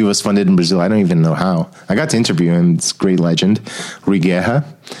first movie was funded in Brazil. I don't even know how. I got to interview him. It's a great legend, Rui Guerra.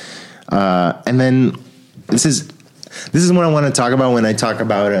 And then this is what I want to talk about when I talk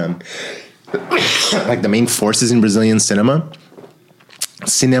about like the main forces in Brazilian cinema.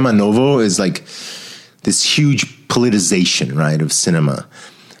 Cinema Novo is like this huge politicization, right, of cinema.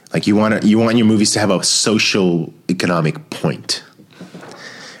 Like you want your movies to have a social economic point.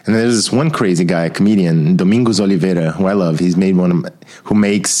 And there's this one crazy guy, a comedian, Domingos Oliveira, who I love. He's made who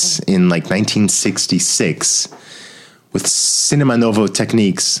makes in like 1966 with Cinema Novo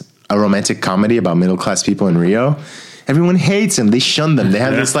techniques a romantic comedy about middle class people in Rio. Everyone hates him. They shun them. They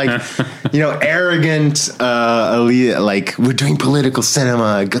have this like, arrogant, elite, like we're doing political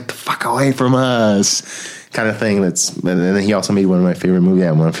cinema. Get the fuck away from us. Kind of thing. And then he also made one of my favorite movies,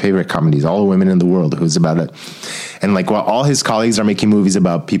 one of my favorite comedies, All the Women in the World, who's about it. And like while all his colleagues are making movies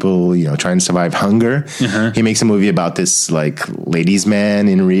about people, trying to survive hunger, he makes a movie about this like ladies' man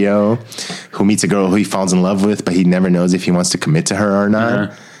in Rio who meets a girl who he falls in love with, but he never knows if he wants to commit to her or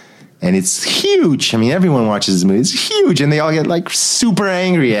not. And it's huge. I mean, everyone watches this movie. It's huge. And they all get like super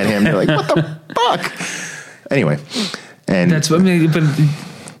angry at him. They're like, what the fuck? Anyway. And that's what I mean, but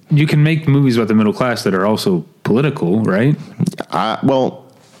you can make movies about the middle class that are also political, right? Well,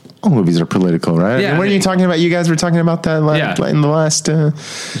 all movies are political, right? Yeah. What are you talking about? You guys were talking about that in the last...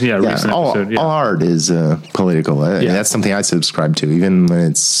 recent all, episode. All art is political. That's something I subscribe to, even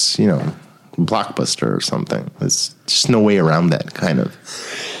when it's, Blockbuster or something. There's just no way around that, kind of.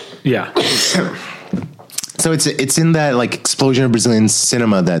 Yeah. So it's in that like explosion of Brazilian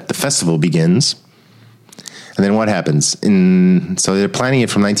cinema that the festival begins. And then what happens? So they're planning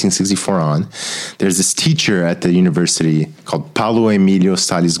it from 1964 on. There's this teacher at the university called Paulo Emílio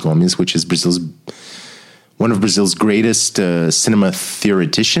Salles Gomes, which is one of Brazil's greatest cinema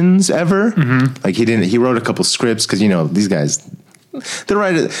theoreticians ever. Like he wrote a couple scripts because these guys. They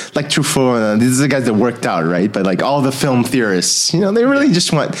write it like Truffaut. These are the guys that worked out, right? But like all the film theorists, they really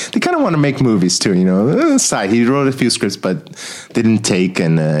just they kind of want to make movies too, Aside, he wrote a few scripts, but didn't take.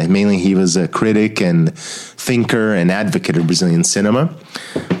 And mainly he was a critic and thinker and advocate of Brazilian cinema.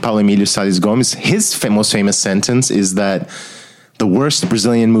 Paulo Emílio Salles Gomes, his most famous sentence is that the worst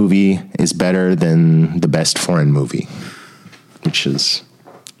Brazilian movie is better than the best foreign movie, which is...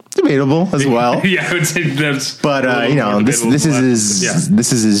 debatable as well. Yeah, I would say that's. But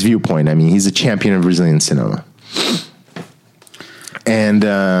this is his viewpoint. I mean, he's a champion of Brazilian cinema. And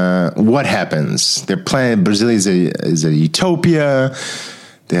what happens? They're planning. Brazil is a utopia.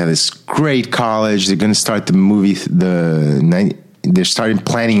 They have this great college. They're going to start the movie. They started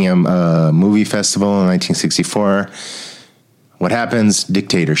planning a movie festival in 1964. What happens?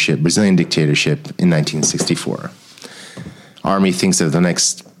 Dictatorship, Brazilian dictatorship in 1964. Army thinks that the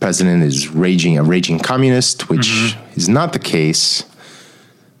next president is a raging communist, which is not the case.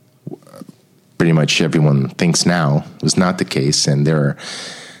 Pretty much everyone thinks now was not the case, and they're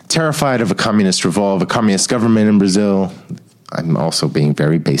terrified of a communist revolt, a communist government in Brazil. I'm also being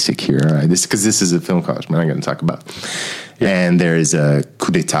very basic here, right? Because this is a film college, we're not going to talk about. And there is a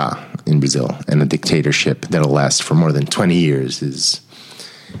coup d'état in Brazil, and a dictatorship that'll last for more than 20 years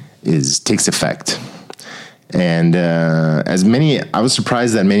takes effect. And I was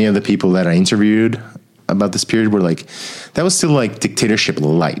surprised that many of the people that I interviewed about this period were like, that was still like dictatorship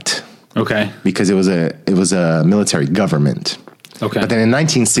light. Okay. Because it was a military government. Okay. But then in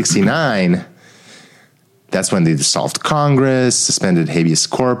 1969, that's when they dissolved Congress, suspended habeas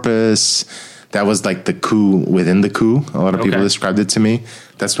corpus. That was like the coup within the coup. A lot of people described it to me.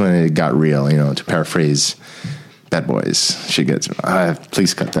 That's when it got real, to paraphrase Bad Boys. She gets.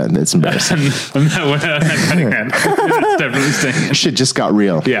 Please cut that. It's embarrassing. I'm not cutting that. It's definitely staying. Shit just got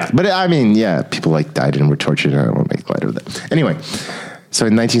real. Yeah. But I mean, people like died and were tortured. I don't want to make light of that. Anyway, so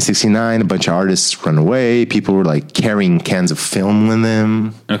in 1969, a bunch of artists run away. People were like carrying cans of film with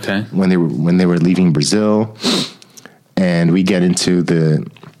them. Okay. When they were leaving Brazil, and we get into the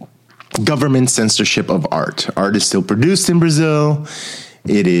government censorship of art. Art is still produced in Brazil.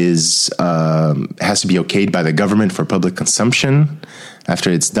 It has to be okayed by the government for public consumption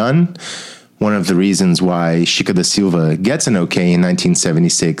after it's done. One of the reasons why Chica da Silva gets an okay in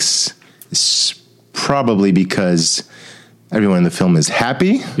 1976 is probably because everyone in the film is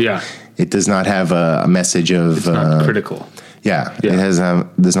happy. Yeah. It does not have a message of... It's not critical. Yeah. It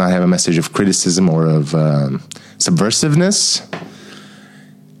does not have a message of criticism or of subversiveness.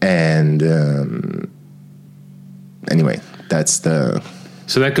 And anyway, that's the...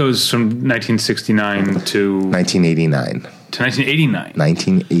 So that goes from 1969 to... 1989. To 1989.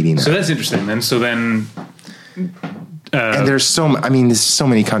 1989. So that's interesting. Then, and there's so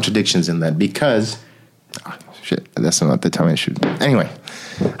many contradictions in that because, shit, that's not the time I should. Anyway,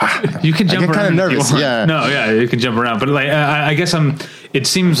 you can jump around. Kind of nervous. Yeah. No, yeah, you can jump around. But like, I guess it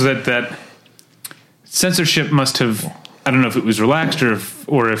seems that censorship must have. I don't know if it was relaxed or if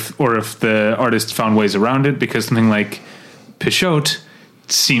the artist found ways around it, because something like Pichote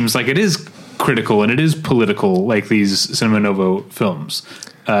seems like it is critical and it is political, like these Cinema Novo films.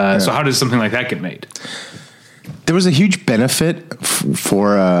 So how does something like that get made? There was a huge benefit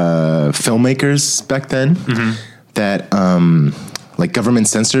for filmmakers back then that like government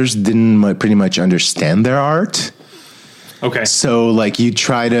censors didn't pretty much understand their art. Okay. So like you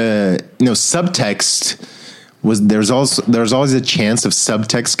try to, subtext there's always a chance of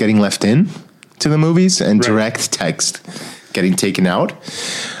subtext getting left in to the movies and direct text getting taken out.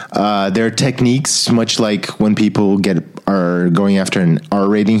 There are techniques, much like when people are going after an R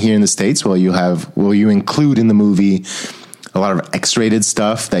rating here in the States. You include in the movie a lot of X-rated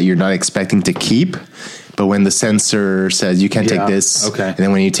stuff that you're not expecting to keep, but when the censor says you can't take this, and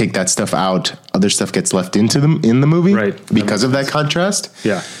then when you take that stuff out, other stuff gets left in the movie, because of that contrast.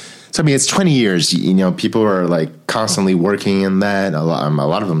 Yeah. So I mean, it's 20 years. People are like constantly working in that. A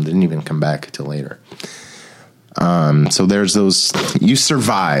lot of them didn't even come back till later. So there's those, you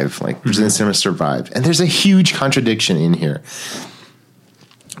survive, like Brazilian cinema survived. And there's a huge contradiction in here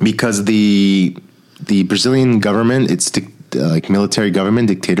because the Brazilian government, it's like military government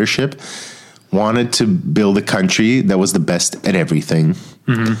dictatorship, wanted to build a country that was the best at everything.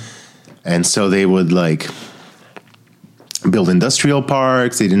 And so they would like build industrial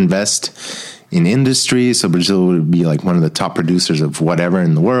parks. They'd invest in industry. So Brazil would be like one of the top producers of whatever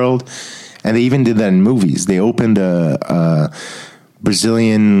in the world. And they even did that in movies. They opened a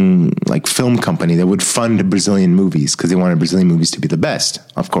Brazilian like film company that would fund Brazilian movies because they wanted Brazilian movies to be the best,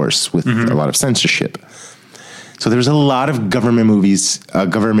 of course, with a lot of censorship. So there was a lot of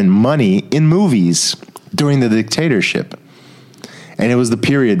government money in movies during the dictatorship. And it was the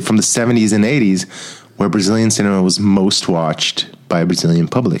period from the 70s and 80s where Brazilian cinema was most watched by a Brazilian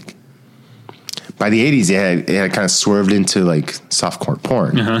public. By the 80s, it had kind of swerved into like softcore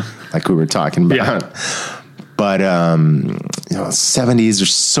porn, like we were talking about. Yeah. But 70s are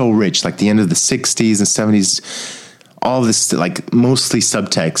so rich, like the end of the 60s and 70s. All this, like mostly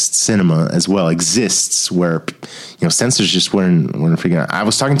subtext cinema as well, exists where censors just weren't figuring out. I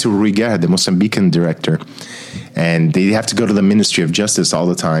was talking to Rui Guerra, the Mozambican director, and they have to go to the Ministry of Justice all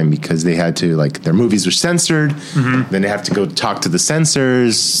the time because they had to, like, their movies were censored. Then they have to go talk to the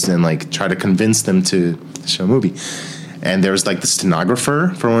censors and like try to convince them to show a movie. And there was like the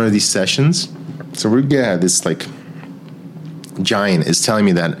stenographer for one of these sessions. So Rui Guerra, this like giant, is telling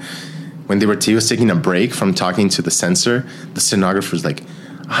me that when he was taking a break from talking to the censor, the stenographer was like,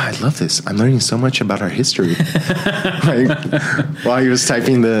 I love this. I'm learning so much about our history. While he was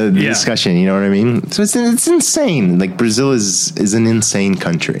typing the discussion, you know what I mean? So it's insane. Like Brazil is an insane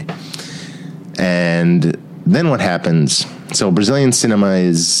country. And then what happens? So Brazilian cinema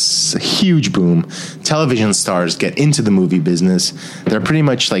is a huge boom. Television stars get into the movie business. There are pretty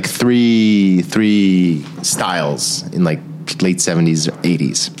much like three styles in like late 70s or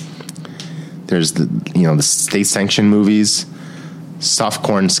 80s. There's the state sanctioned movies,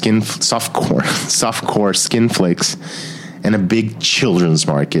 softcore skin flicks, and a big children's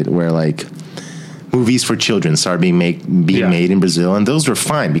market where like movies for children started being made in Brazil, and those were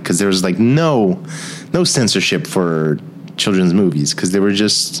fine because there was like no censorship for children's movies because they were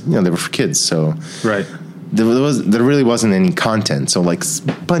just they were for kids. So there really wasn't any content. So like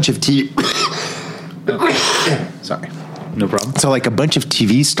a bunch of sorry, no problem. So like a bunch of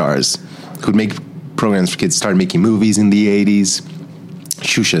TV stars who'd make programs for kids started making movies in the 80s.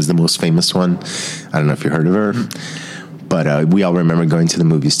 Xuxa is the most famous one. I don't know if you heard of her, but we all remember going to the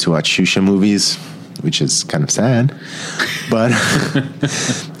movies to watch Xuxa movies, which is kind of sad. But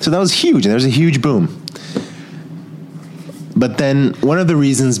so that was huge, and there was a huge boom. But then one of the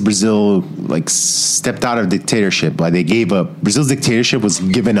reasons Brazil like stepped out of dictatorship, why they gave up, Brazil's dictatorship was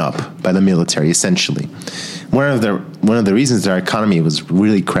given up by the military, essentially. One of the reasons their economy was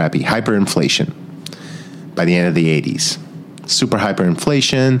really crappy, hyperinflation by the end of the 80s. Super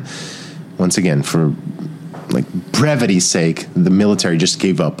hyperinflation. Once again, for like brevity's sake, the military just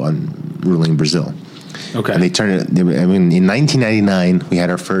gave up on ruling Brazil. Okay. And they turned it, in 1999, we had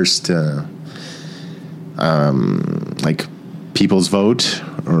our first like people's vote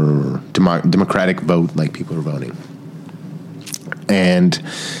or democratic vote, like people were voting. And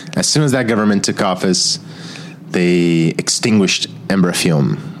as soon as that government took office, they extinguished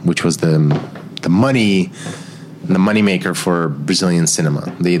Embrafilm, which was the money the moneymaker for Brazilian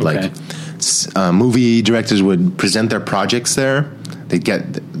cinema. They movie directors would present their projects there. They'd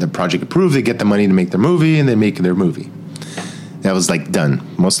get the project approved. They get the money to make their movie, and they make their movie. That was like done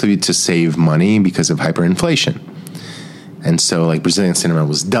mostly to save money because of hyperinflation. And so like Brazilian cinema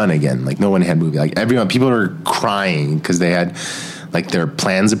was done again. Like no one had movie. Like people were crying because they had like their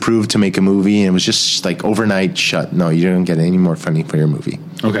plans approved to make a movie, and it was just like overnight shut. No, you don't get any more funding for your movie.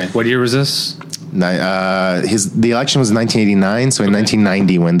 Okay. What year was this? The election was in 1989. So in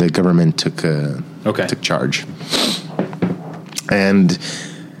 1990, when the government took charge, and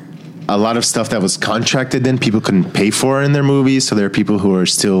a lot of stuff that was contracted, then people couldn't pay for in their movies. So there are people who are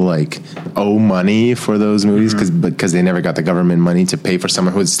still like owe money for those movies because they never got the government money to pay for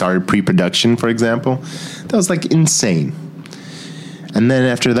someone who had started pre-production, for example. That was like insane. And then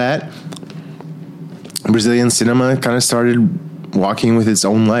after that, Brazilian cinema kind of started walking with its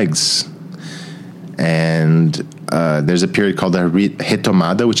own legs. And there's a period called the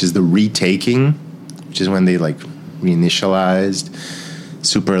retomada, which is the retaking, which is when they like reinitialized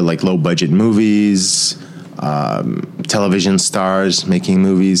super like low budget movies, television stars making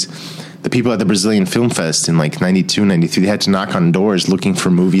movies. The people at the Brazilian Film Fest in like 92, 93, they had to knock on doors looking for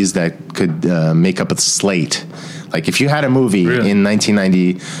movies that could make up a slate. Like if you had a movie in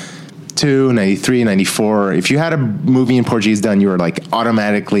 1992, 93, 94, if you had a movie in Portuguese done, you were like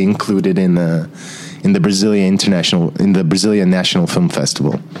automatically included in the Brazilian National Film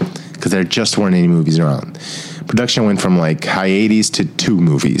Festival because there just weren't any movies around. Production went from like high 80s to 2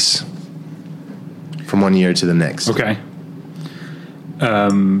 movies from one year to the next. Okay.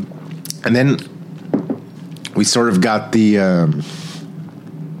 And then we sort of got then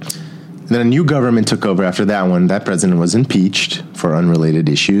a new government took over after that one. That president was impeached for unrelated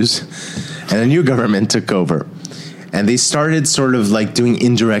issues. And a new government took over. And they started sort of like doing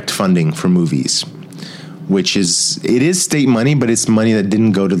indirect funding for movies, which it is state money, but it's money that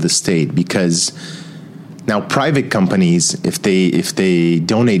didn't go to the state because now private companies, if they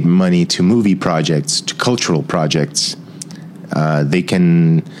donate money to movie projects, to cultural projects, they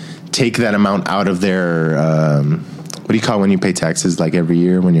can take that amount out of their, what do you call it when you pay taxes like every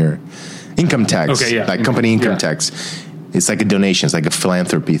year when you're income tax, okay, yeah. like company income tax. It's like a donation. It's like a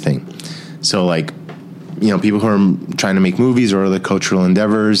philanthropy thing. So like, people who are trying to make movies or other cultural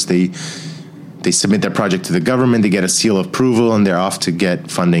endeavors, they submit their project to the government, they get a seal of approval, and they're off to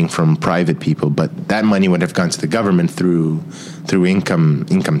get funding from private people. But that money would have gone to the government through income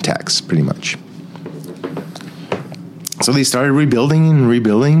tax, pretty much. So they started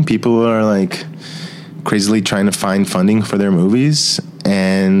rebuilding. People are like crazily trying to find funding for their movies.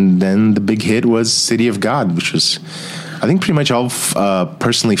 And then the big hit was City of God, which was, I think, pretty much all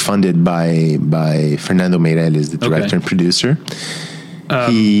personally funded by Lino Meireles, the director and producer.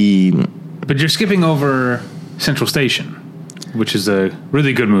 But you're skipping over Central Station, which is a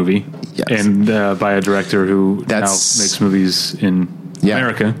really good movie, and by a director who now makes movies in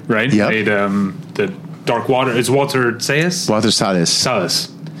America, right? Yep. Made the Dark Water. It's Walter Salles? Walter Salles. Salles,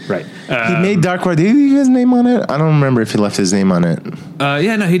 right. He made Dark Water. Did he leave his name on it? I don't remember if he left his name on it.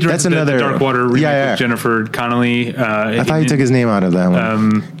 He directed the Dark Water remake with Jennifer Connelly. I thought he took his name out of that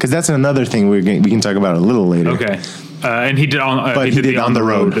one. Because that's another thing we can talk about a little later. Okay. And he did the On the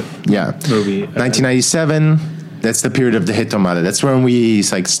Road. Yeah. Movie. 1997. That's the period of the Retomada. That's when we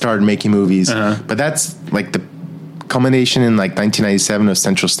like started making movies. But that's like the culmination in like 1997 of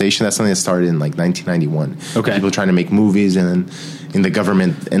Central Station. That's something that started in like 1991. Okay. People trying to make movies, and then in the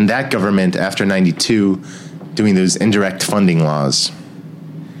government, and that government after 92 doing those indirect funding laws.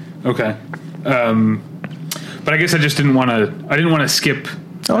 Okay. But I guess I just didn't want to skip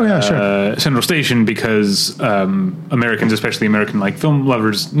Central Station because Americans, especially American like film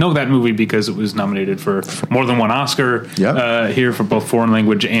lovers, know that movie because it was nominated for more than one Oscar here for both foreign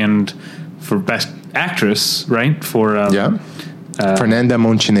language and for Best Actress, right? For Fernanda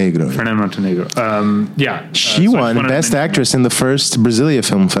Montenegro. She won Best Actress in the first Brasilia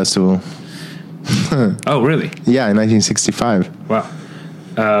Film Festival. Oh, really? Yeah, in 1965. Wow.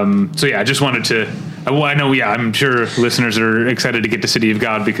 I just wanted to. Well, I know. Yeah, I'm sure listeners are excited to get to City of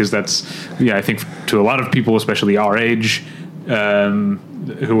God because that's. Yeah, I think to a lot of people, especially our age,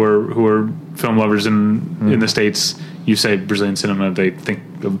 who are film lovers in the States, you say Brazilian cinema, they think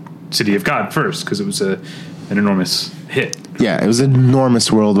of City of God first because it was an enormous hit. Yeah, it was an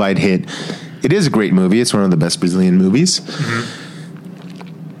enormous worldwide hit. It is a great movie. It's one of the best Brazilian movies. Mm-hmm.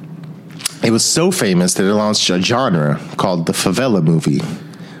 It was so famous that it launched a genre called the favela movie,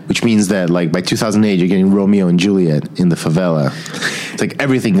 which means that like by 2008 you're getting Romeo and Juliet in the favela. It's like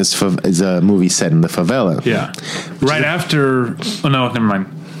everything is a movie set in the favela. Yeah. Right after... Oh, no, never mind.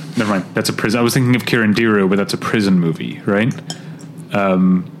 Never mind. That's a prison. I was thinking of Kirandiru, but that's a prison movie, right?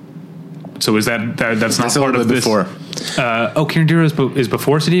 So is that's not part of this? Before. Kirandiru is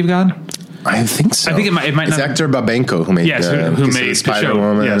before City of God? I think so. I think it might it's not. Hector Babenco who made who made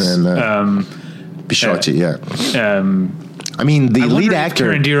Spider-Woman and Bishotti, I mean, the lead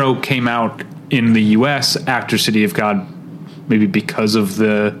actor... Kirandiru came out in the U.S. after City of God, maybe because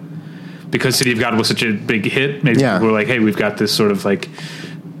City of God was such a big hit. Maybe people were like, hey, we've got this sort of like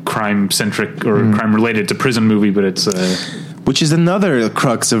crime-centric or crime-related to prison movie, but it's... Which is another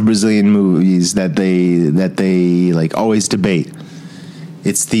crux of Brazilian movies that they like always debate.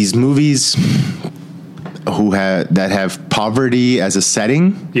 It's these movies that have poverty as a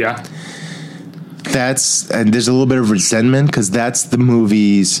setting. Yeah. And there's a little bit of resentment because that's the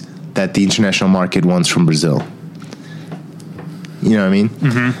movies that the international market wants from Brazil. You know what I mean?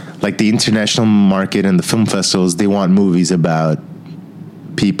 Mm-hmm. Like the international market and the film festivals, they want movies about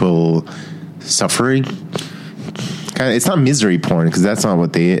people suffering. It's not misery porn because that's not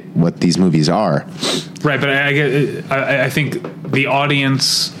what these movies are. Right, but I think the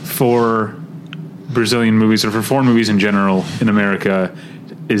audience for Brazilian movies or for foreign movies in general in America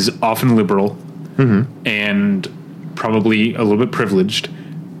is often liberal and probably a little bit privileged.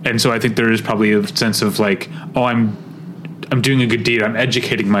 And so I think there is probably a sense of like, oh, I'm doing a good deed. I'm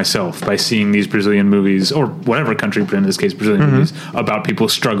educating myself by seeing these Brazilian movies, or whatever country, but in this case, Brazilian movies, about people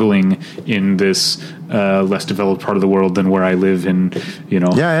struggling in this less developed part of the world than where I live in,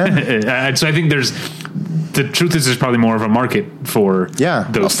 And so I think the truth is there's probably more of a market for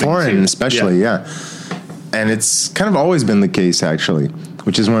those foreign things. especially, And it's kind of always been the case, actually,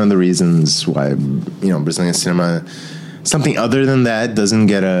 which is one of the reasons why, Brazilian cinema, something other than that doesn't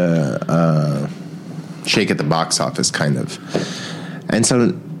get a shake at the box office, kind of. And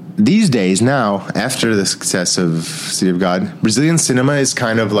so these days now, after the success of City of God, Brazilian cinema is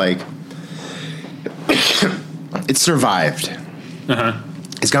kind of like it survived.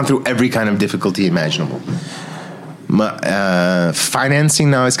 It's gone through every kind of difficulty imaginable.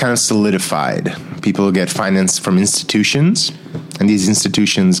 Financing now is kind of solidified. People get finance from institutions, and these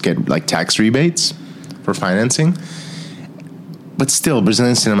institutions get like tax rebates for financing. But still,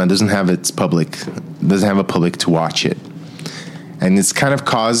 Brazilian cinema doesn't have a public to watch it. And it's kind of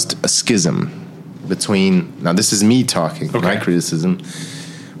caused a schism between, now this is me talking, my criticism.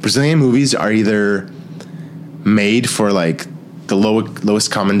 Brazilian movies are either made for like the lowest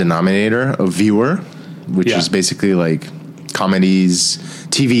common denominator of viewer, which is basically like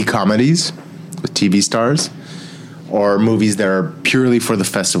TV comedies with TV stars, or movies that are purely for the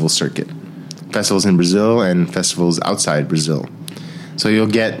festival circuit. Festivals in Brazil and festivals outside Brazil. So you'll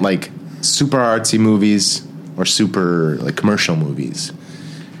get like super artsy movies or super like commercial movies,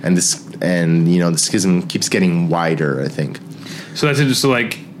 and the schism keeps getting wider, I think. So that's just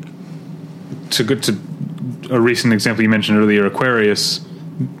like to a recent example you mentioned earlier, Aquarius,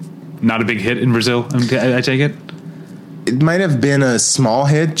 not a big hit in Brazil. I take it. It might have been a small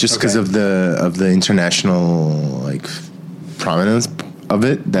hit just because of the international like prominence of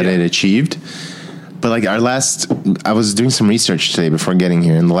it that it achieved. But like I was doing some research today before getting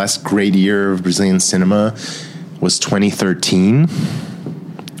here, and the last great year of Brazilian cinema was 2013,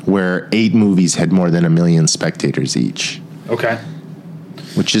 where 8 movies had more than 1 million spectators each. Okay.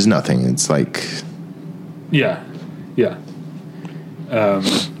 Which is nothing. It's like... Yeah.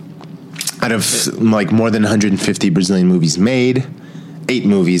 Out of like more than 150 Brazilian movies made, 8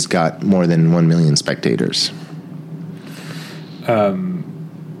 movies got more than 1 million spectators.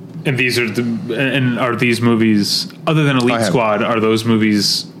 And are these movies, other than Elite Squad, are those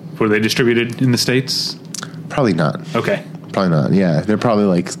movies, were they distributed in the States? Probably not. Okay. Probably not, yeah. They're probably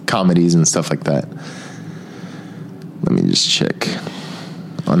like comedies and stuff like that. Let me just check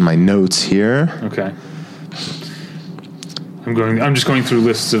on my notes here. Okay. I'm just going through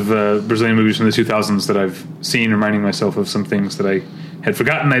lists of Brazilian movies from the 2000s that I've seen, reminding myself of some things that I had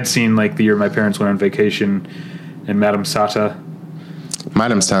forgotten I'd seen, like The Year My Parents Went on Vacation and Madame Sata.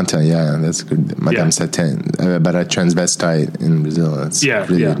 Madame Santa, yeah, that's good. Madame Sata, about a transvestite in Brazil. That's a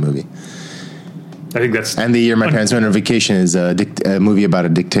really good movie. I think that's... And The Year My Parents Went on Vacation is a movie about a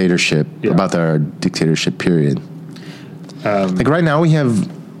dictatorship, about our dictatorship period. Like right now we have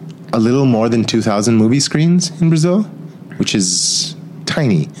a little more than 2,000 movie screens in Brazil, which is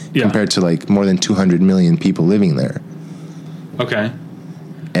tiny compared to like more than 200 million people living there. Okay.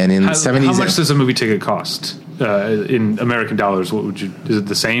 And in the 70s... How much does a movie ticket cost? In American dollars, is it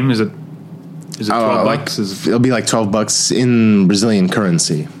the same? Is it $12? It'll be like $12 in Brazilian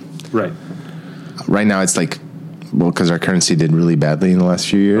currency. Right. Right now it's like, because our currency did really badly in the last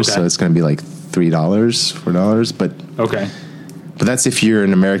few years, so it's going to be like $3, $4, but But that's if you're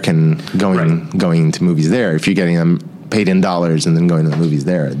an American going to movies there. If you're getting them paid in dollars and then going to the movies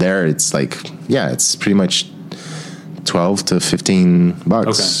there, it's like, it's pretty much $12 to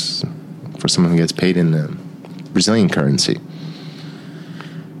 $15 for someone who gets paid in Brazilian currency.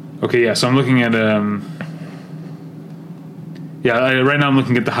 Okay, so I'm looking at right now I'm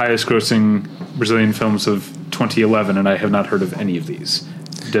looking at the highest grossing Brazilian films of 2011, and I have not heard of any of these.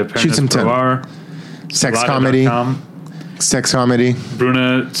 Shoot some time. Sex comedy.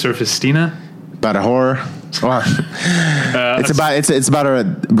 Bruna Surfistina. About a horror. Wow. It's about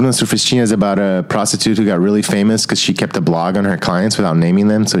Bruna Surfistina is about a prostitute who got really famous because she kept a blog on her clients without naming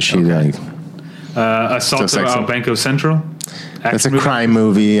them. So she Assalto ao Banco Central. It's a crime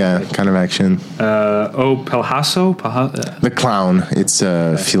movie, kind of action. Pelhaço? The Clown. It's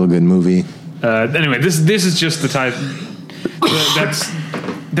a feel-good movie. Anyway, this is just the type.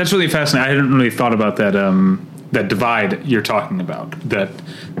 That's really fascinating. I hadn't really thought about that that divide you're talking about. That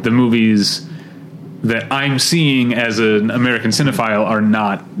the movies that I'm seeing as an American cinephile are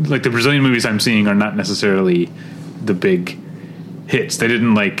not, like, the Brazilian movies I'm seeing are not necessarily the big hits. They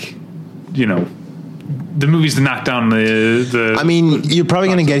didn't, like, the movies that knocked down the I mean, you're probably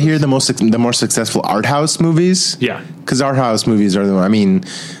going to get here the more successful art house movies. Yeah. Because art house movies are a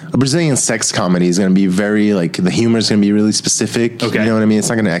Brazilian sex comedy is going to be very, like, the humor is going to be really specific. Okay. You know what I mean? It's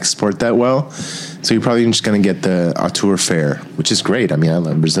not going to export that well. So you're probably just going to get the auteur fare, which is great. I mean, I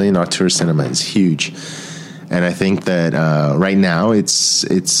love Brazilian auteur cinema. It's huge. And I think that right now it's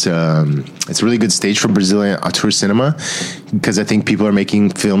a really good stage for Brazilian auteur cinema, because I think people are making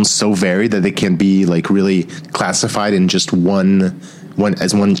films so varied that they can be, like, really classified in just one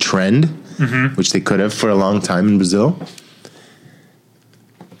trend, which they could have for a long time in Brazil.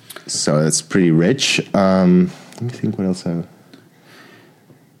 So that's pretty rich. Let me think what else I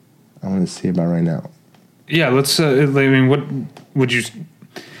want to say about right now. Yeah, let's. I mean, what would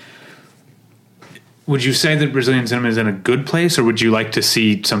you say that Brazilian cinema is in a good place, or would you like to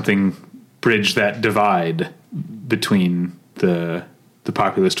see something bridge that divide between the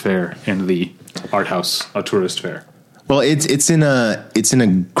populist fare and the art house auteurist fare? Well, it's in a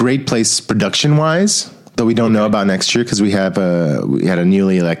great place production wise. Though we don't know about next year because we had a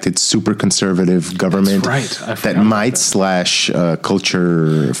newly elected super conservative government that might slash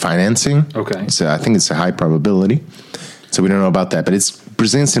culture financing. Okay, so I think it's a high probability. So we don't know about that, but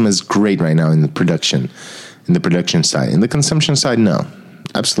Brazilian cinema is great right now in the production side. In the consumption side, no,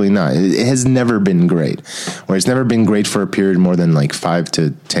 absolutely not. It has never been great, or it's never been great for a period more than like 5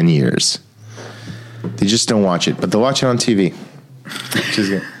 to 10 years. They just don't watch it, but they'll watch it on TV, which is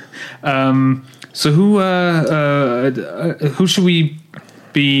good. So who should we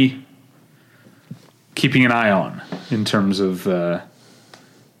be keeping an eye on in terms of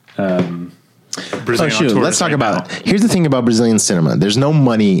Brazilian let's talk about it. Here's the thing about Brazilian cinema. There's no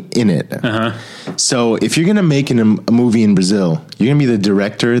money in it. So if you're going to make a movie in Brazil, you're going to be the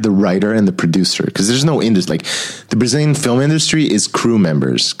director, the writer, and the producer, because there's no industry. Like, the Brazilian film industry is crew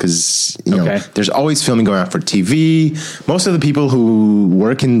members, because there's always filming going on for TV. Most of the people who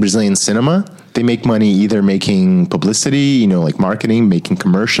work in Brazilian cinema, they make money either making publicity, like marketing, making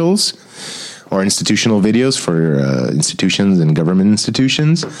commercials, or institutional videos for institutions and government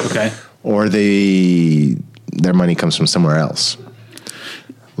institutions. Okay. Or their money comes from somewhere else.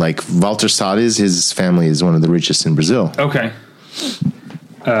 Like Walter Salles, his family is one of the richest in Brazil. Okay.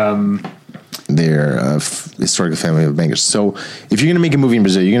 They're a historical family of bankers. So if you're going to make a movie in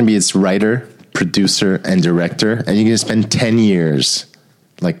Brazil, you're going to be its writer, producer, and director, and you're going to spend 10 years,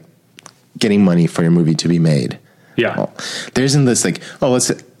 like, getting money for your movie to be made. Yeah. There isn't this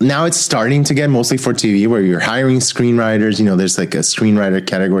now it's starting to get mostly for TV where you're hiring screenwriters. There's like a screenwriter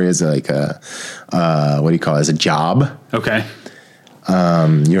category as as a job. Okay.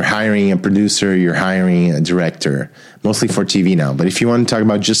 You're hiring a producer, you're hiring a director, mostly for TV now. But if you want to talk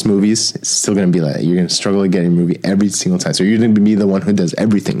about just movies, it's still going to be like, you're going to struggle to get a movie every single time. So you're going to be the one who does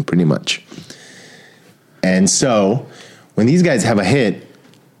everything pretty much. And so when these guys have a hit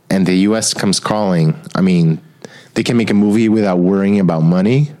and the US comes calling, I mean, they can make a movie without worrying about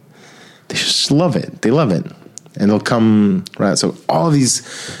money. They just love it. They love it. And they'll come, right? So all of these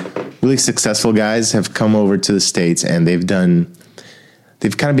really successful guys have come over to the States, and they've kind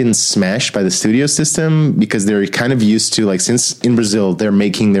of been smashed by the studio system, because they're kind of used to, like, since in Brazil, they're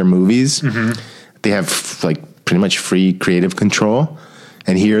making their movies. They have, like, pretty much free creative control.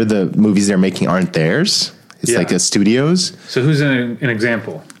 And here the movies they're making aren't theirs. It's like a studio's. So who's an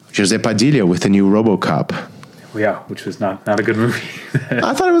example? Jose Padilha with the new RoboCop. Yeah, which was not a good movie.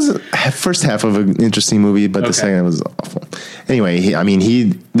 I thought it was the first half of an interesting movie, but the second was awful. Anyway,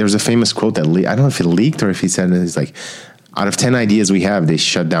 there was a famous quote that I don't know if it leaked or if he said it. He's like, Out of 10 ideas we have, they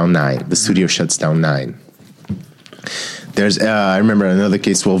shut down 9. The studio shuts down 9. There's, I remember another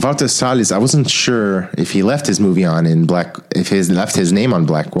case. Well, Walter Salles, I wasn't sure if he left his movie on in if he left his name on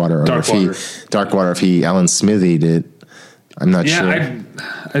Blackwater, or Darkwater, if he Alan Smithied it. I'm not sure.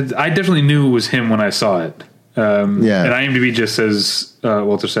 I definitely knew it was him when I saw it. And IMDb just says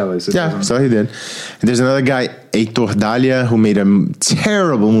Walter Salles. So he did. And there's another guy, Heitor Dalia, who made a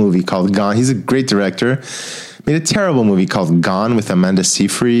terrible movie called Gone. He's a great director. Made a terrible movie called Gone with Amanda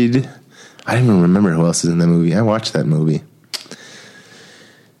Seyfried. I don't even remember who else is in the movie. I watched that movie.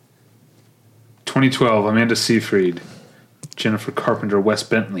 2012, Amanda Seyfried, Jennifer Carpenter, Wes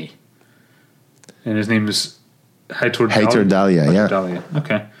Bentley. And his name is Heitor Dalia. Yeah. Dalia.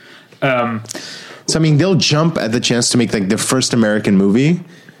 Okay. So, I mean, they'll jump at the chance to make like their first American movie,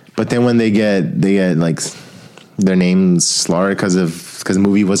 but then when they get like their names slaughtered because the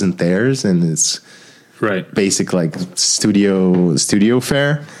movie wasn't theirs, and it's right basic like studio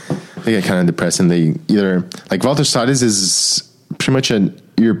fare, they get kind of depressed, and they either like Walter Salles is pretty much a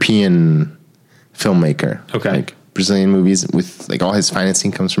European filmmaker. Okay. Like Brazilian movies with like all his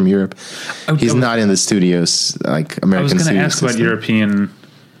financing comes from Europe. He's not in the studios like American. I was going to ask about European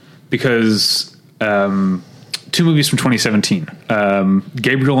because 2 movies from 2017,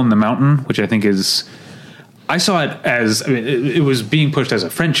 Gabriel and the Mountain, which I think I saw it as, it was being pushed as a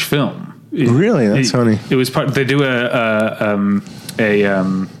French film. Really? That's funny. It was they do a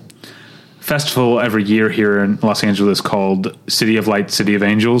festival every year here in Los Angeles called City of Light, City of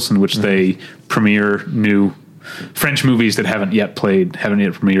Angels, in which they premiere new French movies that haven't yet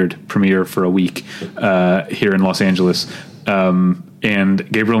premiere for a week here in Los Angeles.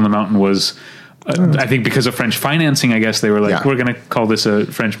 And Gabriel in the Mountain was, I think because of French financing, I guess they were like, we're going to call this a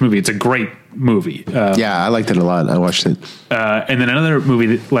French movie. It's a great movie. I liked it a lot. I watched it. And then another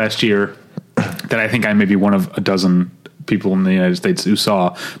movie last year that I think I may be one of a dozen people in the United States who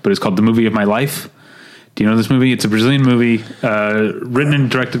saw, but it's called The Movie of My Life. Do you know this movie? It's a Brazilian movie, written and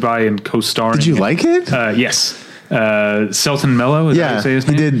directed by and co-starring. Did you like it? Yes. Selton Mello, is that how you say his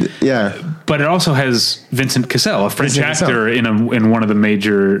name? He did, yeah. But it also has Vincent Cassel, a French actor in one of the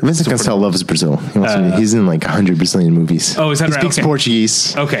major... Vincent Cassel loves Brazil. He's in like 100 Brazilian movies. Oh, is that right? He speaks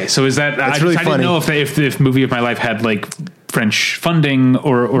Portuguese. Okay, so is that... It's really funny. I didn't know if Movie of My Life had like French funding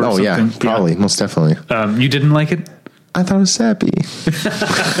or something. Yeah, probably, most definitely. You didn't like it? I thought it was sappy.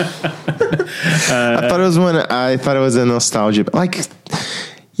 I thought it was a nostalgia. Like,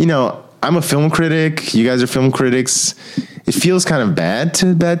 I'm a film critic. You guys are film critics. It feels kind of bad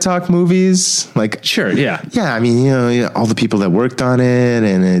to bad talk movies. Like, sure, yeah. Yeah, I mean, all the people that worked on it,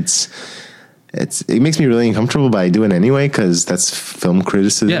 and it makes me really uncomfortable, but I do it anyway because that's film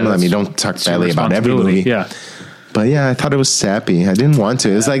criticism. Yeah, I mean, don't talk badly about every movie. Yeah. But yeah, I thought it was sappy. I didn't want to.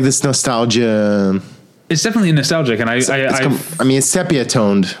 It's like this nostalgia. It's definitely nostalgic, and it's sepia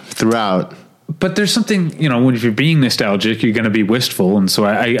toned throughout. But there's something, when if you're being nostalgic, you're going to be wistful, and so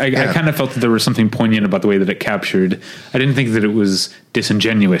I kind of felt that there was something poignant about the way that it captured. I didn't think that it was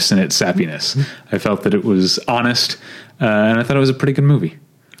disingenuous in its sappiness. I felt that it was honest, and I thought it was a pretty good movie.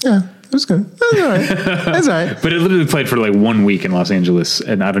 Yeah, it was good. That's all right. But it literally played for like 1 week in Los Angeles,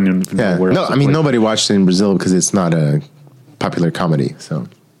 and I don't even know where else. No, I mean, nobody watched it in Brazil because it's not a popular comedy. So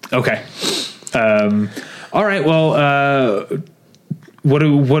okay. All right. Well, what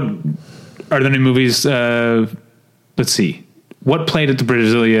are there any movies? Let's see. What played at the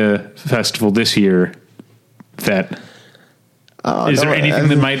Brasilia Festival this year? Is there anything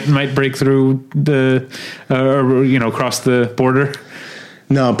that might break through the across the border?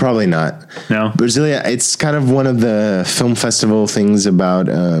 No, probably not. No, Brasilia. It's kind of one of the film festival things about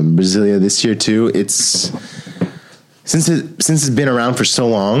Brasilia this year too. It's since it's been around for so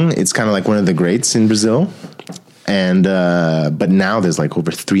long, it's kind of like one of the greats in Brazil. And but now there's like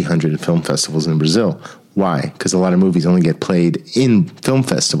over 300 film festivals in Brazil. Why? Because a lot of movies only get played in film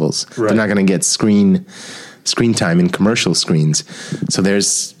festivals. Right. They're not going to get screen time in commercial screens. So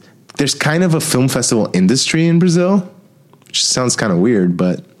there's kind of a film festival industry in Brazil, which sounds kind of weird,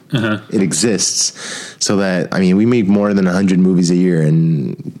 but it exists. So that, I mean, we make more than 100 movies a year,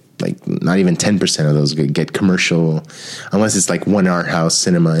 and like not even 10% of those get commercial, unless it's like one art house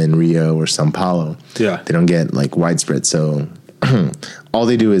cinema in Rio or Sao Paulo. Yeah, they don't get like widespread. So all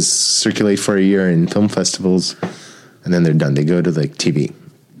they do is circulate for a year in film festivals, and then they're done. They go to like TV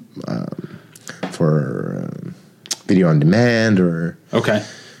for video on demand or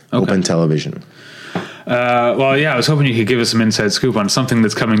open television. Well, yeah, I was hoping you could give us some inside scoop on something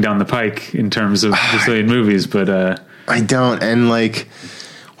that's coming down the pike in terms of Brazilian movies, but I don't. And like,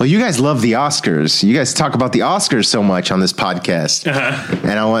 Well, you guys love the Oscars. You guys talk about the Oscars so much on this podcast.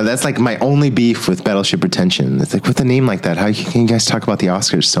 And that's like my only beef with Battleship Retention. It's like, with a name like that, how can you guys talk about the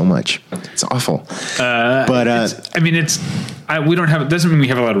Oscars so much? It's awful. We don't have, it doesn't mean we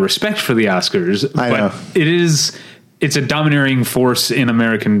have a lot of respect for the Oscars, but it's a domineering force in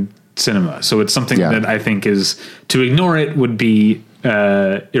American cinema. So it's something that I think to ignore it would be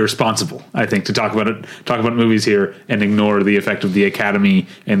irresponsible. I think to talk about movies here and ignore the effect of the Academy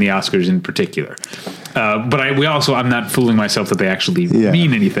and the Oscars in particular. But I'm not fooling myself that they actually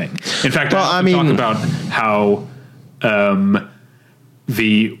mean anything. In fact, talk about how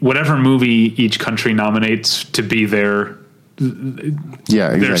the whatever movie each country nominates to be their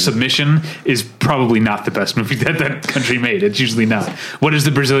submission is probably not the best movie that country made. It's usually not. What is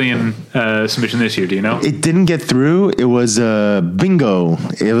the Brazilian submission this year? Do you know? It didn't get through. It was Bingo.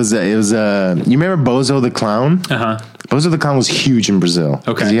 It was you remember Bozo the Clown? Bozo the Clown was huge in Brazil.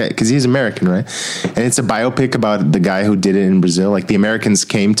 Okay. Because he's American, right? And it's a biopic about the guy who did it in Brazil. Like, the Americans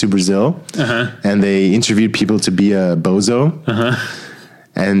came to Brazil and they interviewed people to be a Bozo.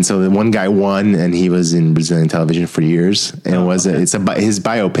 And so the one guy won, and he was in Brazilian television for years. And his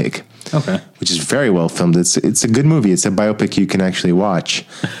biopic, which is very well filmed. It's a good movie. It's a biopic you can actually watch.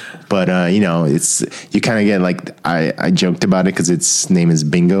 But you kind of get like, I joked about it because its name is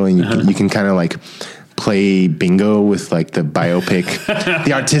Bingo, and you can kind of like play bingo with like the biopic,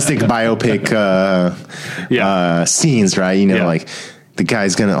 the artistic biopic scenes, right? Like, the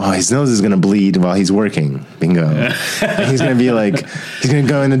guy's his nose is gonna bleed while he's working. Bingo. And he's gonna be like, he's gonna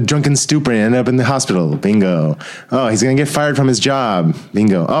go in a drunken stupor and end up in the hospital. Bingo. Oh, he's gonna get fired from his job.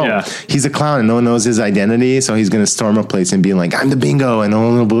 Bingo. Oh, he's a clown and no one knows his identity, so he's gonna storm a place and be like, I'm the Bingo, and no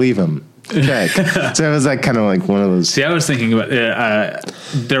one will believe him. Check. So it was like kind of like one of those. See, I was thinking about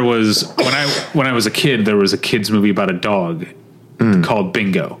there was when I was a kid, there was a kids movie about a dog called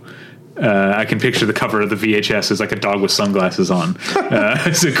Bingo. I can picture the cover of the VHS as like a dog with sunglasses on.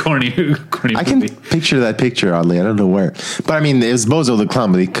 It's a corny I can picture that picture, oddly. I don't know where. But I mean, it was Bozo the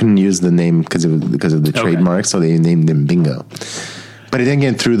Clown, but they couldn't use the name because of the trademark, so they named him Bingo. But it didn't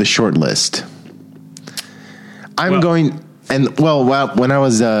get through the short list. When I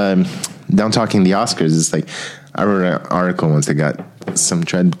was down talking the Oscars, it's like, I wrote an article once that got some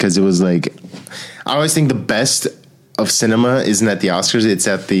tread, because it was like, I always think the best of cinema isn't at the Oscars, it's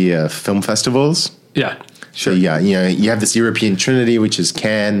at the film festivals. Yeah, sure. So you have this European trinity, which is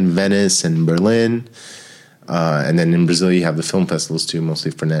Cannes, Venice, and Berlin. And then in Brazil, you have the film festivals too, mostly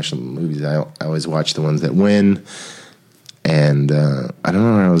for national movies. I always watch the ones that win. And I don't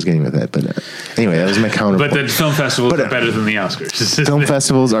know where I was getting with that, but anyway, that was my counterpoint. But the film festivals are better than the Oscars. Film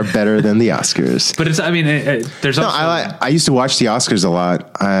festivals are better than the Oscars. But there's also... I used to watch the Oscars a lot,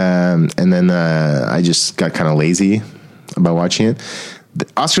 and then I just got kind of lazy about watching it. The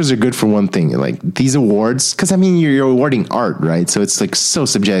Oscars are good for one thing, like these awards, because you're awarding art, right? So it's like so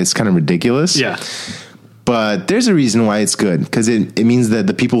subjective, it's kind of ridiculous. Yeah. But there's a reason why it's good, because it means that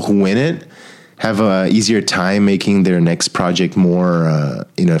the people who win it have a easier time making their next project more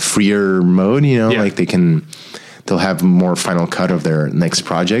in a freer mode, like they'll have more final cut of their next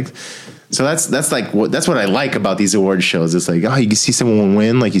project. So that's what I like about these award shows. It's like, you can see someone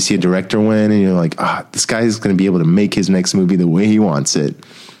win, like you see a director win, and you're like, this guy's going to be able to make his next movie the way he wants it,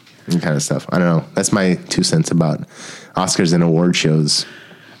 and kind of stuff. I don't know. That's my 2 cents about Oscars and award shows.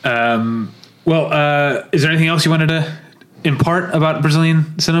 Is there anything else you wanted to impart about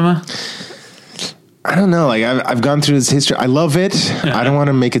Brazilian cinema? I don't know. Like, I've gone through this history. I love it. I don't want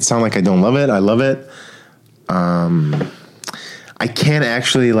to make it sound like I don't love it. I love it. I can't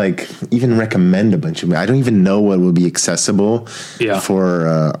actually even recommend a bunch of. I don't even know what will be accessible for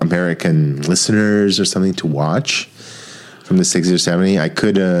American listeners or something to watch from the 60s or 70s. I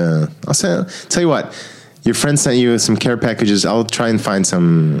could. Tell you what. Your friend sent you some care packages. I'll try and find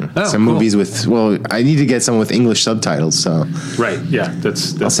some movies with. Well, I need to get some with English subtitles. So right, yeah,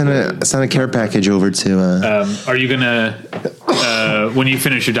 that's I'll send a care package over to. Are you gonna when you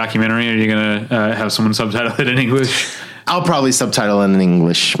finish your documentary? Are you gonna have someone subtitle it in English? I'll probably subtitle it in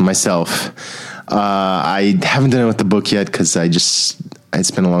English myself. I haven't done it with the book yet because I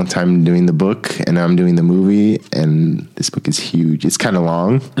spent a long time doing the book, and now I'm doing the movie, and this book is huge. It's kind of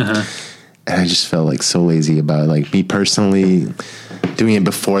long. And I just felt so lazy about me personally doing it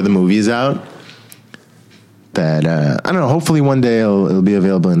before the movie is out. That I don't know. Hopefully one day it'll be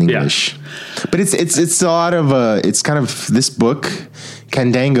available in English. Yeah. But it's a lot of it's kind of this book.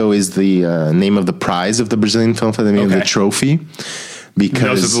 Candango is the name of the prize of the Brazilian Film Festival, the name of the trophy.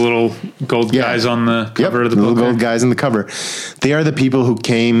 Because those are the little gold guys on the cover of the book. Little gold guys on the cover. They are the people who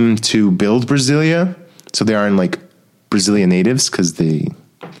came to build Brasilia. So they aren't Brazilian natives because they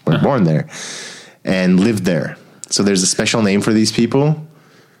were born there and lived there. So there's a special name for these people,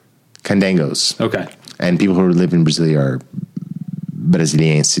 candangos. Okay. And people who live in Brasilia are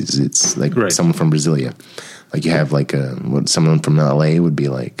Brasilienses. It's like someone from Brasilia. Like you have like someone from LA would be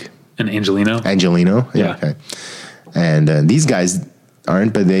like an Angelino. Yeah. Okay. And these guys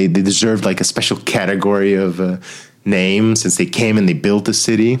aren't, but they deserved like a special category of name since they came and they built the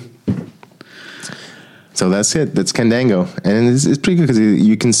city. So that's it. That's Candango, and it's pretty good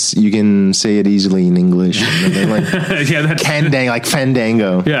because you can say it easily in English. Like yeah, that's Candango, like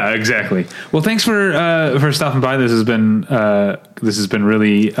Fandango. Yeah, exactly. Well, thanks for stopping by. This has been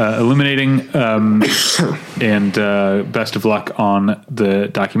really illuminating, and best of luck on the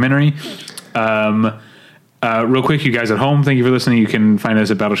documentary. Real quick, you guys at home, thank you for listening. You can find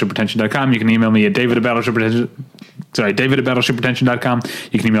us at battleshippretension.com. You can email me at david@battleshippretension.com.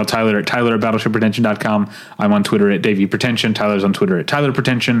 You can email Tyler at battleshippretension.com. I'm on Twitter at daveypretension. Tyler's on Twitter at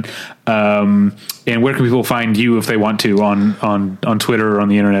tylerpretension. And where can people find you if they want to on Twitter or on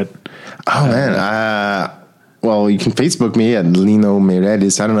the internet? Oh, man. Well, you can Facebook me at Lino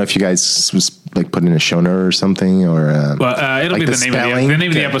Meireles. I don't know if you guys was like put in a show note or something, or it'll like be the name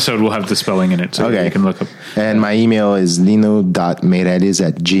of the episode. Will have the spelling in it, so you can look up. And my email is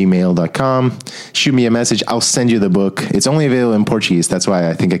lino.meireles@gmail.com. Shoot me a message. I'll send you the book. It's only available in Portuguese. That's why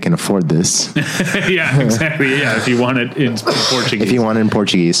I think I can afford this. Yeah, exactly. Yeah, if you want it in Portuguese. If you want it in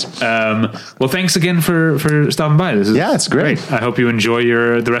Portuguese. Well, thanks again for stopping by. It's great. I hope you enjoy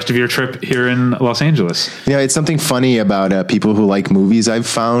the rest of your trip here in Los Angeles. You know, it's something funny about people who like movies. I've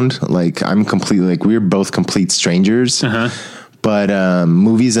found we're both complete strangers. But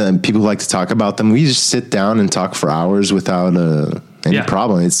movies and people who like to talk about them, we just sit down and talk for hours without any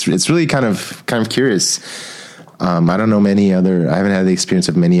problem. It's really kind of curious. I don't know I haven't had the experience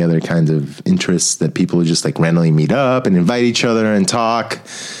of many other kinds of interests that people just like randomly meet up and invite each other and talk.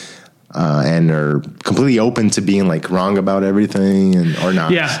 And are completely open to being like wrong about everything or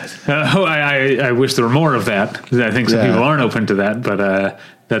not. Yeah. I wish there were more of that. I think some people aren't open to that, but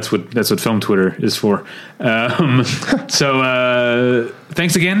that's what film Twitter is for. So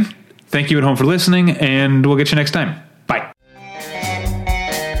thanks again. Thank you at home for listening, and we'll get you next time. Bye.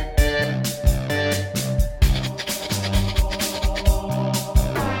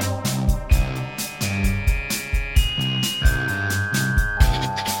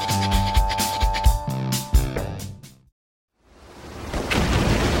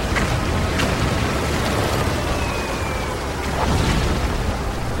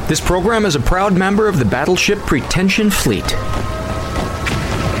 This program is a proud member of the Battleship Pretension Fleet.